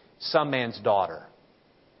least some man's daughter.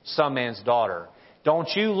 Some man's daughter. Don't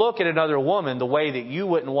you look at another woman the way that you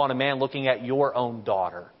wouldn't want a man looking at your own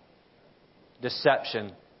daughter.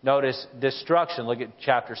 Deception. Notice destruction. Look at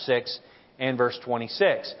chapter 6 and verse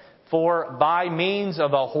 26. For by means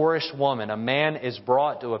of a whorish woman, a man is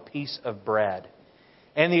brought to a piece of bread.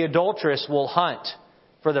 And the adulteress will hunt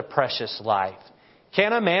for the precious life.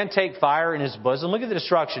 Can a man take fire in his bosom? Look at the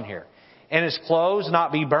destruction here. And his clothes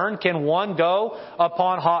not be burned? Can one go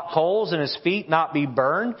upon hot coals and his feet not be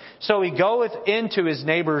burned? So he goeth into his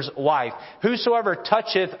neighbor's wife. Whosoever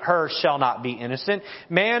toucheth her shall not be innocent.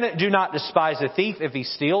 Man, do not despise a thief if he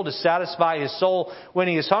steal, to satisfy his soul when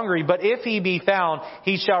he is hungry. But if he be found,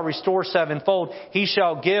 he shall restore sevenfold. He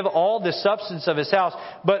shall give all the substance of his house.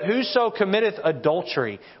 But whoso committeth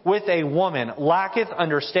adultery with a woman lacketh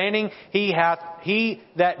understanding. He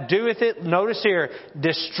that doeth it, notice here,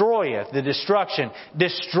 destroyeth, the destruction,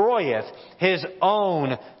 destroyeth his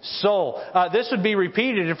own soul. This would be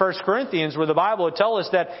repeated in 1 Corinthians, where the Bible would tell us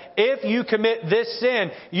that if you commit this sin,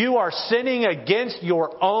 you are sinning against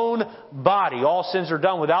your own body. All sins are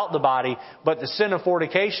done without the body, but the sin of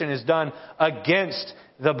fornication is done against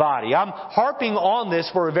the body. I'm harping on this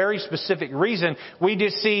for a very specific reason. We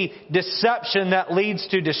just see deception that leads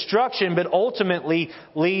to destruction, but ultimately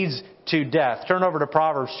leads to death. Turn over to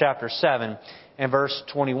Proverbs chapter 7 and verse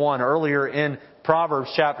 21. Earlier in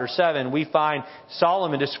Proverbs chapter 7, we find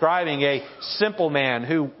Solomon describing a simple man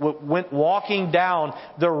who went walking down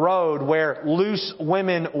the road where loose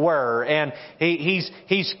women were. And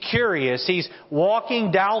he's curious. He's walking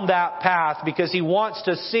down that path because he wants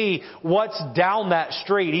to see what's down that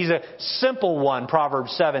street. He's a simple one,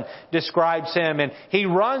 Proverbs 7 describes him. And he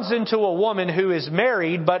runs into a woman who is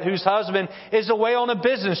married, but whose husband is away on a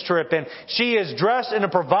business trip. And she is dressed in a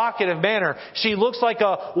provocative manner. She looks like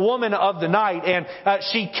a woman of the night. And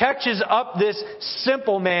she catches up this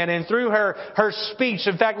simple man, and through her speech,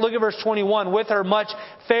 in fact, look at verse 21, with her much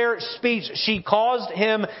fair speech, she caused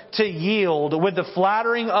him to yield. With the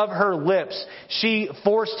flattering of her lips, she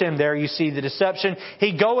forced him. There you see the deception.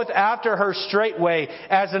 He goeth after her straightway,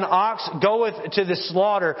 as an ox goeth to the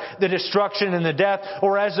slaughter, the destruction and the death,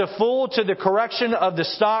 or as a fool to the correction of the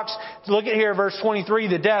stocks. Look at here, verse 23,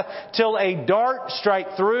 the death, till a dart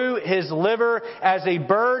strike through his liver, as a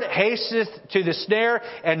bird hasteth to the snare,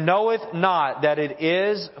 and knoweth not that it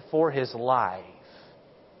is for his life.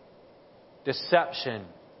 Deception,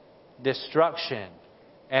 destruction,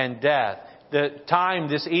 and death. The time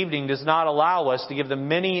this evening does not allow us to give the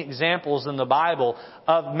many examples in the Bible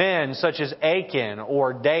of men such as Achan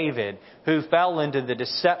or David who fell into the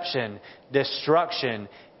deception, destruction,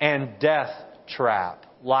 and death trap.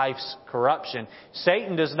 Life's corruption.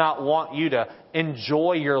 Satan does not want you to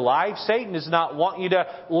enjoy your life. Satan does not want you to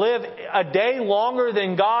live a day longer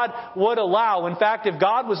than God would allow. In fact, if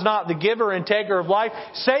God was not the giver and taker of life,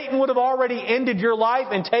 Satan would have already ended your life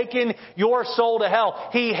and taken your soul to hell.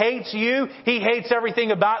 He hates you. He hates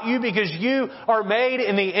everything about you because you are made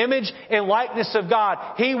in the image and likeness of God.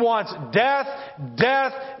 He wants death,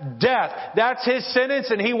 death, death. That's his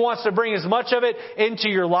sentence, and he wants to bring as much of it into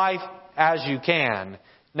your life as you can.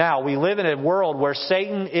 Now, we live in a world where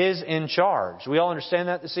Satan is in charge. We all understand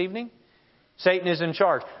that this evening? Satan is in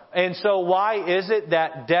charge. And so why is it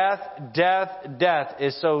that death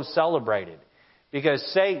is so celebrated? Because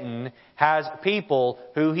Satan has people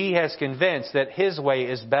who he has convinced that his way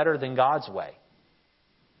is better than God's way.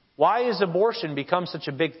 Why has abortion become such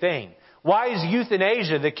a big thing? Why is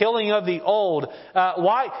euthanasia, the killing of the old?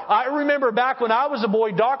 Why? I remember back when I was a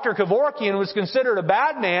boy, Dr. Kevorkian was considered a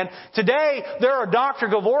bad man. Today, there are Dr.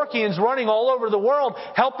 Kevorkians running all over the world,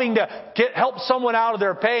 helping to help someone out of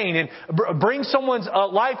their pain and bring someone's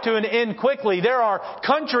life to an end quickly. There are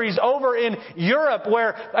countries over in Europe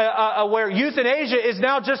where euthanasia is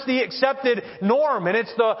now just the accepted norm, and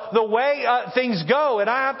it's the way things go. And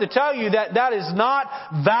I have to tell you that is not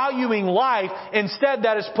valuing life. Instead,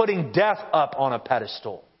 that is putting death up on a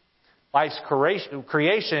pedestal. Life's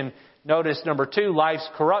creation, notice number 2, life's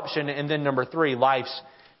corruption, and then number 3, life's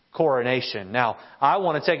coronation. Now, I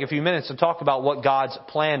want to take a few minutes to talk about what God's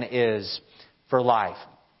plan is for life.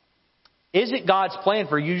 Is it God's plan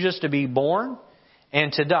for you just to be born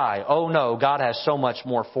and to die? Oh no, God has so much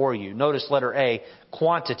more for you. Notice letter A,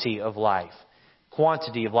 quantity of life.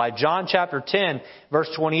 Quantity of life. John chapter 10, verse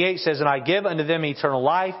 28 says, "And I give unto them eternal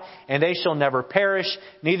life, and they shall never perish,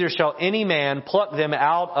 neither shall any man pluck them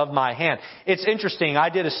out of my hand." It's interesting. I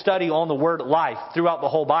did a study on the word life throughout the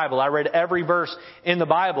whole Bible. I read every verse in the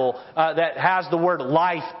Bible that has the word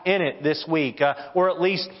life in it this week, or at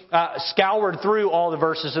least scoured through all the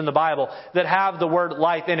verses in the Bible that have the word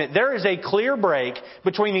life in it. There is a clear break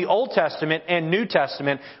between the Old Testament and New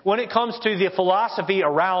Testament when it comes to the philosophy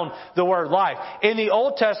around the word life. In the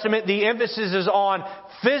Old Testament, the emphasis is on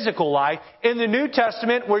physical life. In the New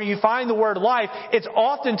Testament, where you find the word life, it's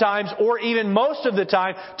oftentimes, or even most of the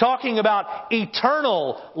time, talking about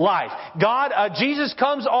eternal life. Jesus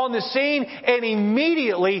comes on the scene, and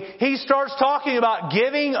immediately He starts talking about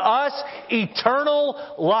giving us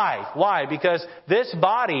eternal life. Why? Because this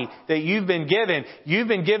body that you've been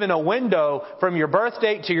given a window from your birth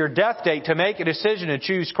date to your death date to make a decision to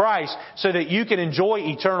choose Christ so that you can enjoy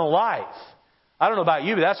eternal life. I don't know about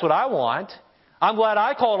you, but that's what I want. I'm glad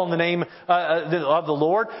I called on the name of the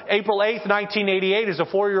Lord. April 8th, 1988, as a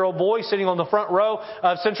 4-year-old boy sitting on the front row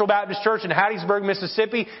of Central Baptist Church in Hattiesburg,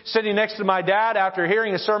 Mississippi, sitting next to my dad after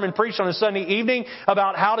hearing a sermon preached on a Sunday evening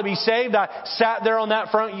about how to be saved. I sat there on that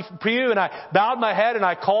front pew and I bowed my head and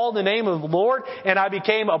I called the name of the Lord, and I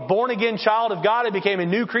became a born-again child of God. I became a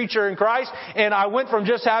new creature in Christ, and I went from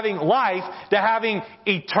just having life to having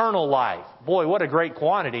eternal life. Boy, what a great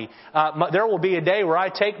quantity. There will be a day where I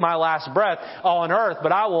take my last breath on earth,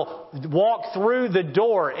 but I will walk through the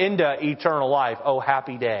door into eternal life. Oh,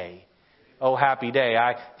 happy day. Oh, happy day.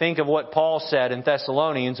 I think of what Paul said in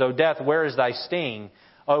Thessalonians, "O death, where is thy sting?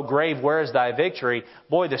 O grave, where is thy victory?"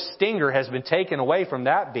 Boy, the stinger has been taken away from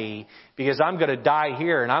that bee, because I'm going to die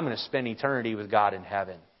here and I'm going to spend eternity with God in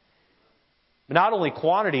heaven. But not only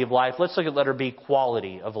quantity of life, let's look at letter B,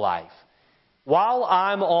 quality of life. While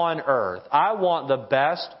I'm on earth, I want the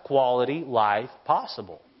best quality life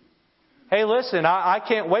possible. Hey, listen, I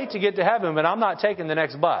can't wait to get to heaven, but I'm not taking the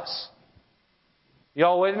next bus.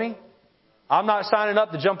 Y'all with me? I'm not signing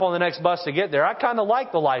up to jump on the next bus to get there. I kind of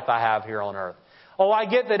like the life I have here on earth. Oh, I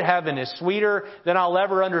get that heaven is sweeter than I'll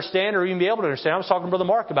ever understand or even be able to understand. I was talking to Brother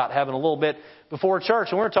Mark about heaven a little bit before church,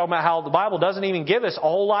 and we were talking about how the Bible doesn't even give us a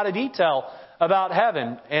whole lot of detail about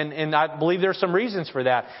heaven, and I believe there's some reasons for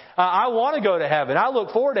that. I want to go to heaven. I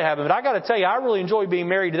look forward to heaven, but I got to tell you, I really enjoy being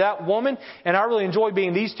married to that woman, and I really enjoy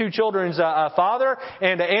being these two children's father.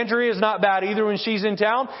 And Andrea is not bad either when she's in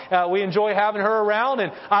town. We enjoy having her around,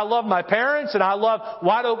 and I love my parents, and I love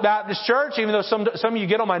White Oak Baptist Church, even though some of you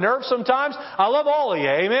get on my nerves sometimes. I love all of you,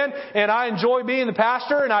 amen. And I enjoy being the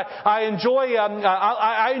pastor, and I enjoy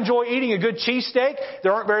eating a good cheesesteak.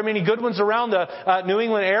 There aren't very many good ones around the New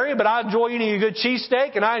England area, but I enjoy eating a good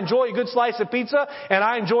cheesesteak, and I enjoy a good slice of pizza, and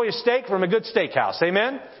I enjoy a steak from a good steakhouse.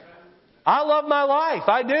 Amen? I love my life.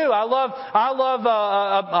 I do. I love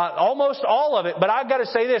almost all of it. But I've got to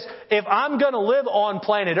say this. If I'm going to live on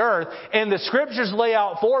planet Earth and the Scriptures lay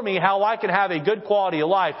out for me how I can have a good quality of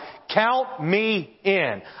life, count me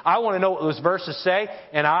in. I want to know what those verses say,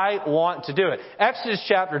 and I want to do it. Exodus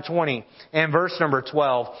chapter 20 and verse number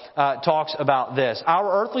 12 talks about this.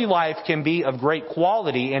 Our earthly life can be of great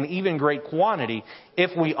quality and even great quantity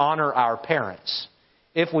if we honor our parents.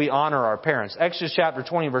 If we honor our parents. Exodus chapter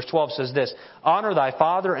 20 verse 12 says this, "Honor thy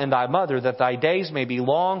father and thy mother, that thy days may be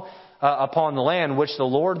long upon the land which the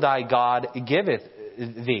Lord thy God giveth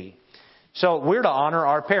thee." So we're to honor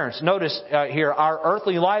our parents. Notice here, our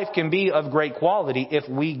earthly life can be of great quality if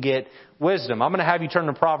we get wisdom. I'm going to have you turn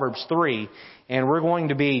to Proverbs 3, and we're going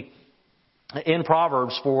to be in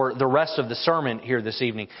Proverbs for the rest of the sermon here this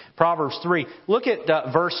evening. Proverbs 3. Look at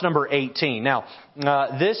verse number 18. Now,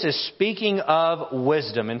 this is speaking of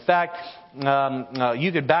wisdom. In fact,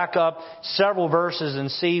 you could back up several verses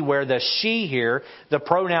and see where the she here, the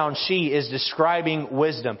pronoun she, is describing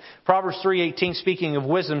wisdom. Proverbs 3:18, speaking of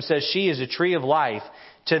wisdom, says, "She is a tree of life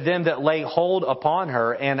to them that lay hold upon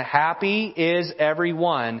her, and happy is every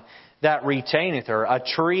one that retaineth her," a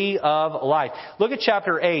tree of life. Look at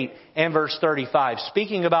chapter 8 and verse 35,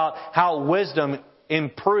 speaking about how wisdom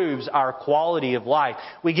improves our quality of life.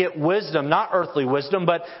 We get wisdom, not earthly wisdom,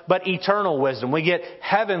 but eternal wisdom. We get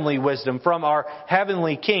heavenly wisdom from our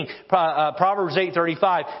heavenly King. Proverbs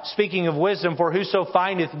 8:35, speaking of wisdom, "For whoso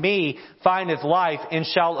findeth me findeth life, and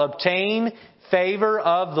shall obtain favor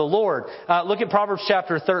of the Lord." Look at Proverbs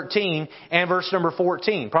chapter 13 and verse number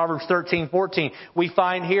 14. Proverbs 13:14. We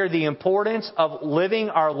find here the importance of living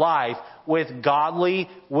our life with godly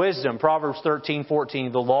wisdom. Proverbs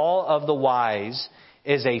 13:14. "The law of the wise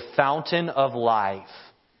is a fountain of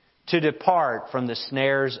life, to depart from the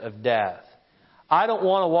snares of death." I don't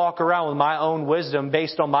want to walk around with my own wisdom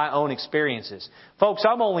based on my own experiences. Folks,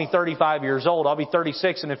 I'm only 35 years old. I'll be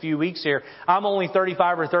 36 in a few weeks here. I'm only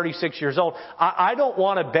 35 or 36 years old. I don't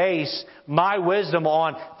want to base my wisdom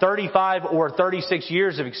on 35 or 36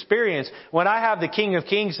 years of experience when I have the King of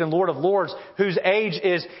Kings and Lord of Lords, whose age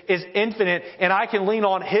is infinite, and I can lean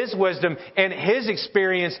on His wisdom and His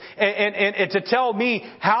experience and to tell me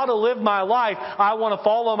how to live my life. I want to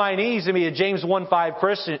fall on my knees and be a James 1:5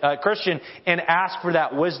 Christian and ask ask for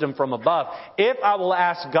that wisdom from above. If I will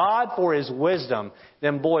ask God for His wisdom,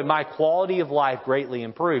 then boy, my quality of life greatly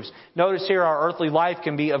improves. Notice here our earthly life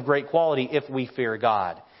can be of great quality if we fear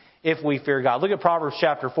God. If we fear God. Look at Proverbs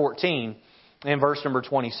chapter 14 and verse number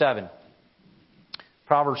 27.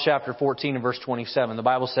 Proverbs chapter 14 and verse 27. The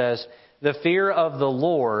Bible says, "The fear of the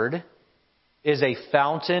Lord is a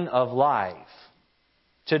fountain of life,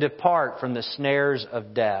 to depart from the snares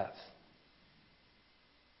of death."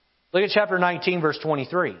 Look at chapter 19, verse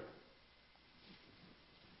 23.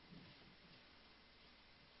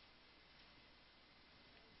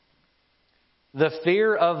 "The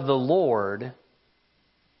fear of the Lord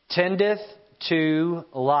tendeth to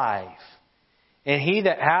life, and he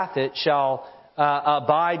that hath it shall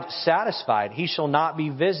abide satisfied. He shall not be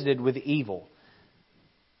visited with evil."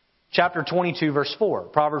 Chapter 22, verse 4.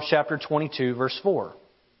 Proverbs chapter 22, verse 4.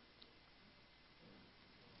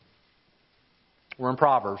 We're in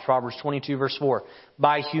Proverbs. Proverbs 22, verse 4.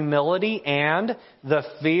 "By humility and the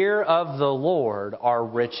fear of the Lord are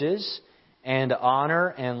riches and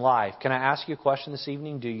honor and life." Can I ask you a question this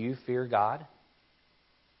evening? Do you fear God?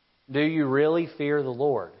 Do you really fear the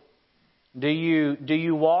Lord? Do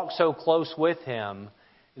you walk so close with Him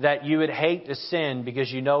that you would hate to sin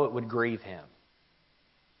because you know it would grieve Him?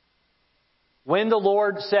 When the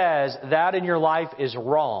Lord says that in your life is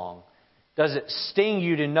wrong, does it sting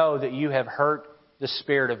you to know that you have hurt the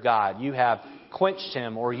Spirit of God? You have quenched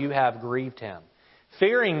Him or you have grieved Him.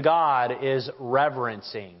 Fearing God is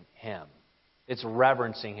reverencing Him. It's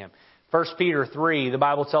reverencing Him. 1 Peter 3, the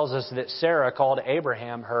Bible tells us that Sarah called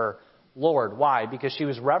Abraham her Lord. Why? Because she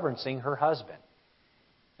was reverencing her husband.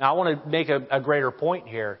 Now I want to make a greater point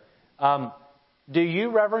here. Do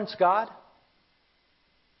you reverence God?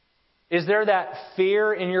 Is there that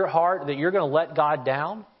fear in your heart that you're going to let God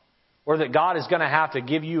down? Or that God is going to have to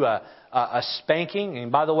give you a spanking?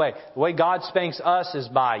 And by the way God spanks us is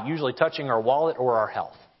by usually touching our wallet or our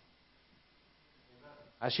health.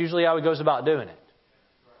 That's usually how He goes about doing it.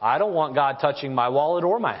 I don't want God touching my wallet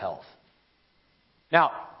or my health.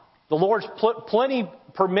 Now, the Lord's plenty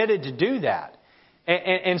permitted to do that.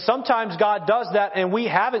 And sometimes God does that and we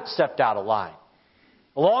haven't stepped out of line.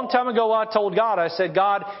 A long time ago, I told God, I said,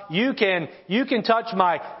 "God, you can touch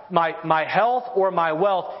my health or my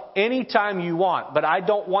wealth anytime you want, but I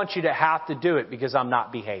don't want you to have to do it because I'm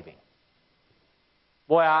not behaving.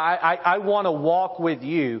 Boy, I want to walk with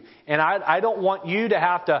you, and I don't want you to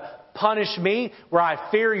have to punish me where I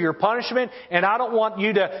fear your punishment, and I don't want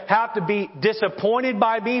you to have to be disappointed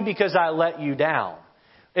by me because I let you down."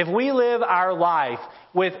 If we live our life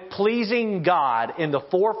with pleasing God in the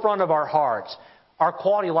forefront of our hearts, our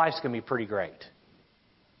quality of life is going to be pretty great.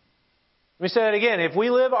 Let me say that again. If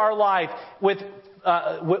we live our life with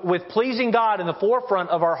pleasing God in the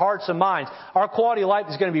forefront of our hearts and minds, our quality of life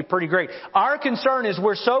is going to be pretty great. Our concern is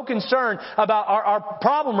we're so concerned about, our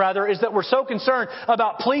problem rather, is that we're so concerned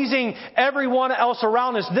about pleasing everyone else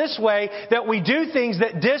around us this way that we do things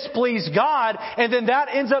that displease God, and then that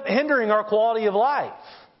ends up hindering our quality of life.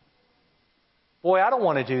 Boy, I don't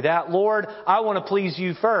want to do that. Lord, I want to please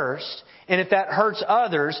you first. And if that hurts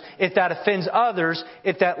others, if that offends others,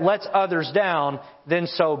 if that lets others down, then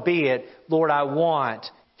so be it. Lord, I want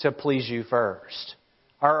to please you first.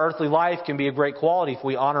 Our earthly life can be of great quality if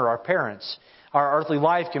we honor our parents. Our earthly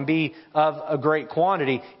life can be of a great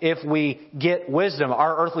quantity if we get wisdom.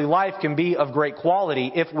 Our earthly life can be of great quality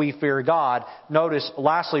if we fear God. Notice,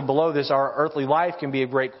 lastly, below this, our earthly life can be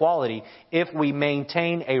of great quality if we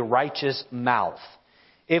maintain a righteous mouth.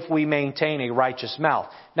 If we maintain a righteous mouth.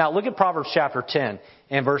 Now, look at Proverbs chapter 10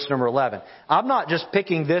 and verse number 11. I'm not just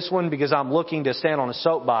picking this one because I'm looking to stand on a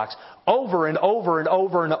soapbox. Over and over and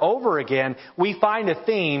over and over again, we find a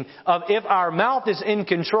theme of if our mouth is in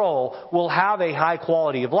control, we'll have a high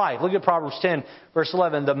quality of life. Look at Proverbs 10, verse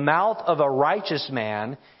 11. "The mouth of a righteous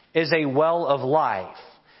man is a well of life,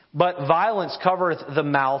 but violence covereth the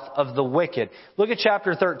mouth of the wicked." Look at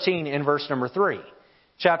chapter 13 and verse number 3.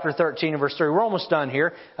 Chapter 13 and verse 3. We're almost done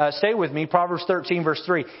here. Stay with me. Proverbs 13 verse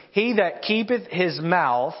 3. "He that keepeth his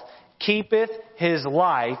mouth keepeth his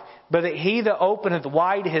life, but he that openeth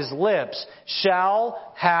wide his lips shall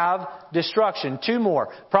have destruction." Two more.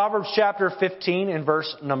 Proverbs chapter 15 and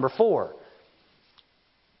verse number 4.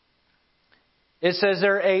 It says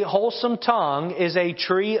there, "A wholesome tongue is a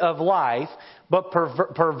tree of life, but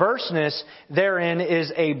perverseness therein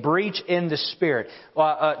is a breach in the spirit."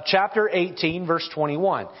 Chapter 18, verse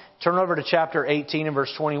 21. Turn over to chapter 18 and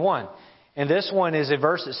verse 21. And this one is a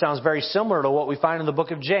verse that sounds very similar to what we find in the book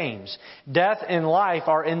of James. "Death and life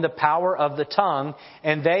are in the power of the tongue,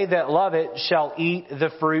 and they that love it shall eat the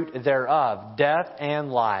fruit thereof." Death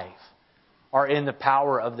and life are in the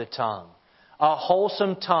power of the tongue. A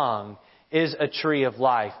wholesome tongue is a tree of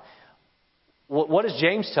life. What does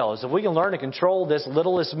James tell us? If we can learn to control this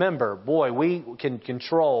littlest member, boy, we can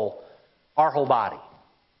control our whole body.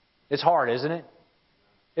 It's hard, isn't it?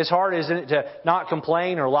 It's hard, isn't it, to not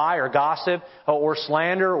complain or lie or gossip or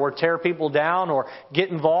slander or tear people down or get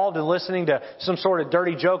involved in listening to some sort of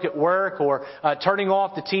dirty joke at work or turning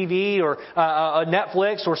off the TV or a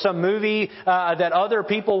Netflix or some movie that other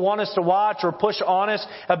people want us to watch or push on us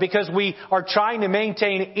because we are trying to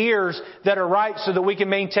maintain ears that are right so that we can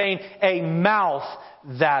maintain a mouth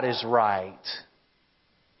that is right.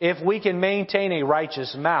 If we can maintain a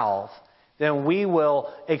righteous mouth, then we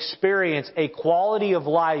will experience a quality of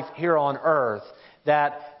life here on earth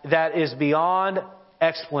that is beyond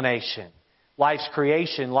explanation. Life's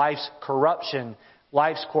creation, life's corruption,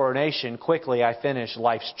 life's coronation. Quickly, I finish.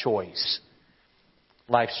 Life's choice.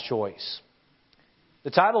 Life's choice. The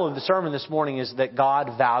title of the sermon this morning is that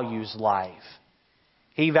God values life.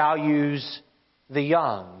 He values the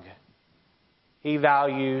young. He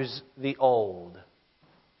values the old.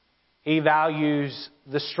 He values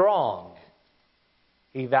the strong.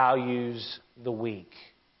 He values the weak.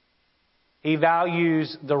 He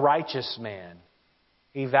values the righteous man.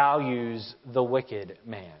 He values the wicked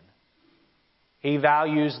man. He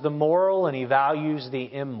values the moral and He values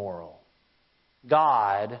the immoral.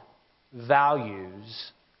 God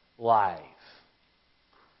values life.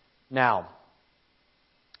 Now,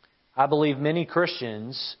 I believe many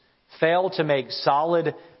Christians fail to make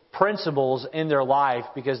solid principles in their life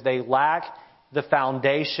because they lack the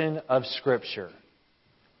foundation of Scripture.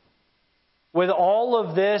 With all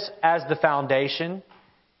of this as the foundation,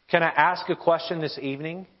 can I ask a question this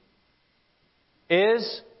evening?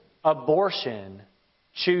 Is abortion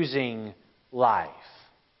choosing life?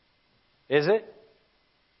 Is it?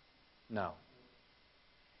 No.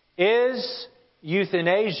 Is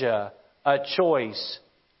euthanasia a choice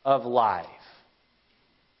of life?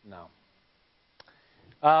 No.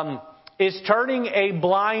 Is turning a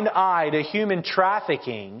blind eye to human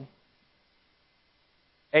trafficking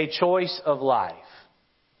a choice of life?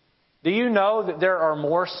 Do you know that there are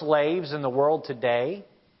more slaves in the world today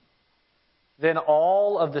than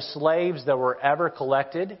all of the slaves that were ever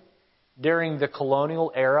collected during the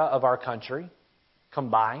colonial era of our country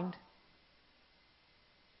combined?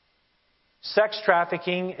 Sex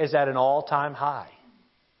trafficking is at an all-time high.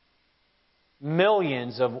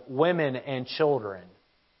 Millions of women and children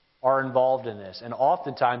are involved in this. And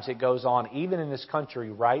oftentimes it goes on, even in this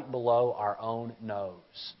country, right below our own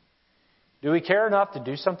nose. Do we care enough to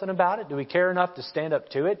do something about it? Do we care enough to stand up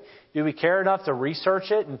to it? Do we care enough to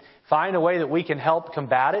research it and find a way that we can help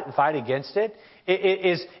combat it and fight against it?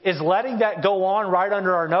 Is letting that go on right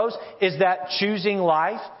under our nose, is that choosing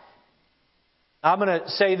life? I'm going to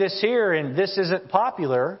say this here, and this isn't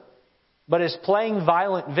popular, but is playing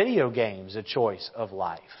violent video games a choice of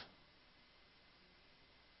life?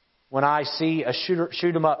 When I see a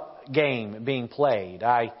shoot 'em up game being played,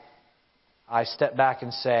 I step back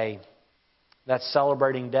and say, that's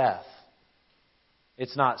celebrating death.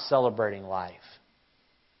 It's not celebrating life.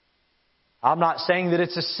 I'm not saying that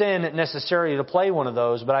it's a sin necessarily to play one of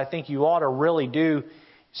those, but I think you ought to really do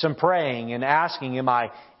some praying and asking, am I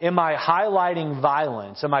highlighting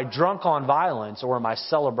violence? Am I drunk on violence, or am I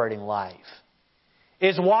celebrating life?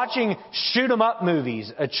 Is watching shoot 'em up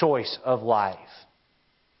movies a choice of life?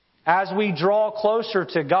 As we draw closer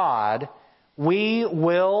to God, we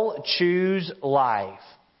will choose life.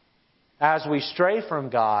 As we stray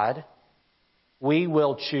from God, we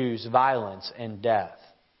will choose violence and death.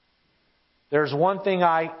 There's one thing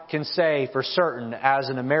I can say for certain as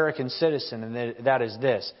an American citizen, and that is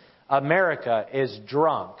this. America is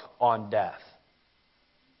drunk on death.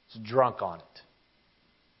 It's drunk on it.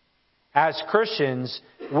 As Christians,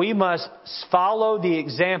 we must follow the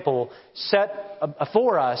example set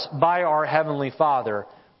for us by our Heavenly Father.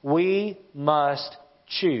 We must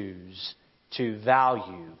choose to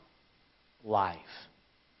value life.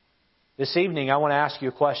 This evening, I want to ask you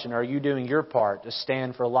a question. Are you doing your part to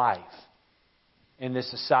stand for life in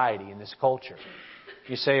this society, in this culture?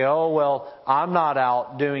 You say, oh, well, I'm not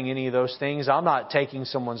out doing any of those things. I'm not taking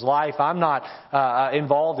someone's life. I'm not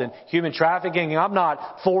involved in human trafficking. I'm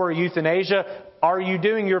not for euthanasia. Are you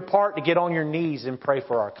doing your part to get on your knees and pray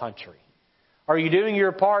for our country? Are you doing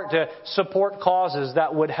your part to support causes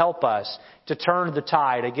that would help us to turn the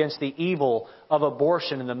tide against the evil of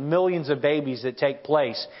abortion and the millions of babies that take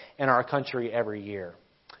place in our country every year?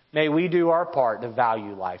 May we do our part to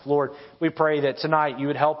value life. Lord, we pray that tonight you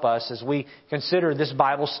would help us as we consider this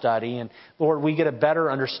Bible study. And Lord, we get a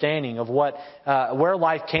better understanding of where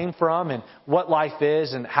life came from and what life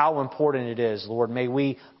is and how important it is. Lord, may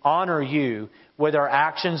we honor you with our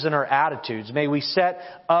actions and our attitudes. May we set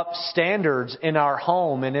up standards in our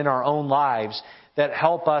home and in our own lives that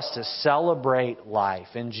help us to celebrate life.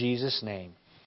 In Jesus' name.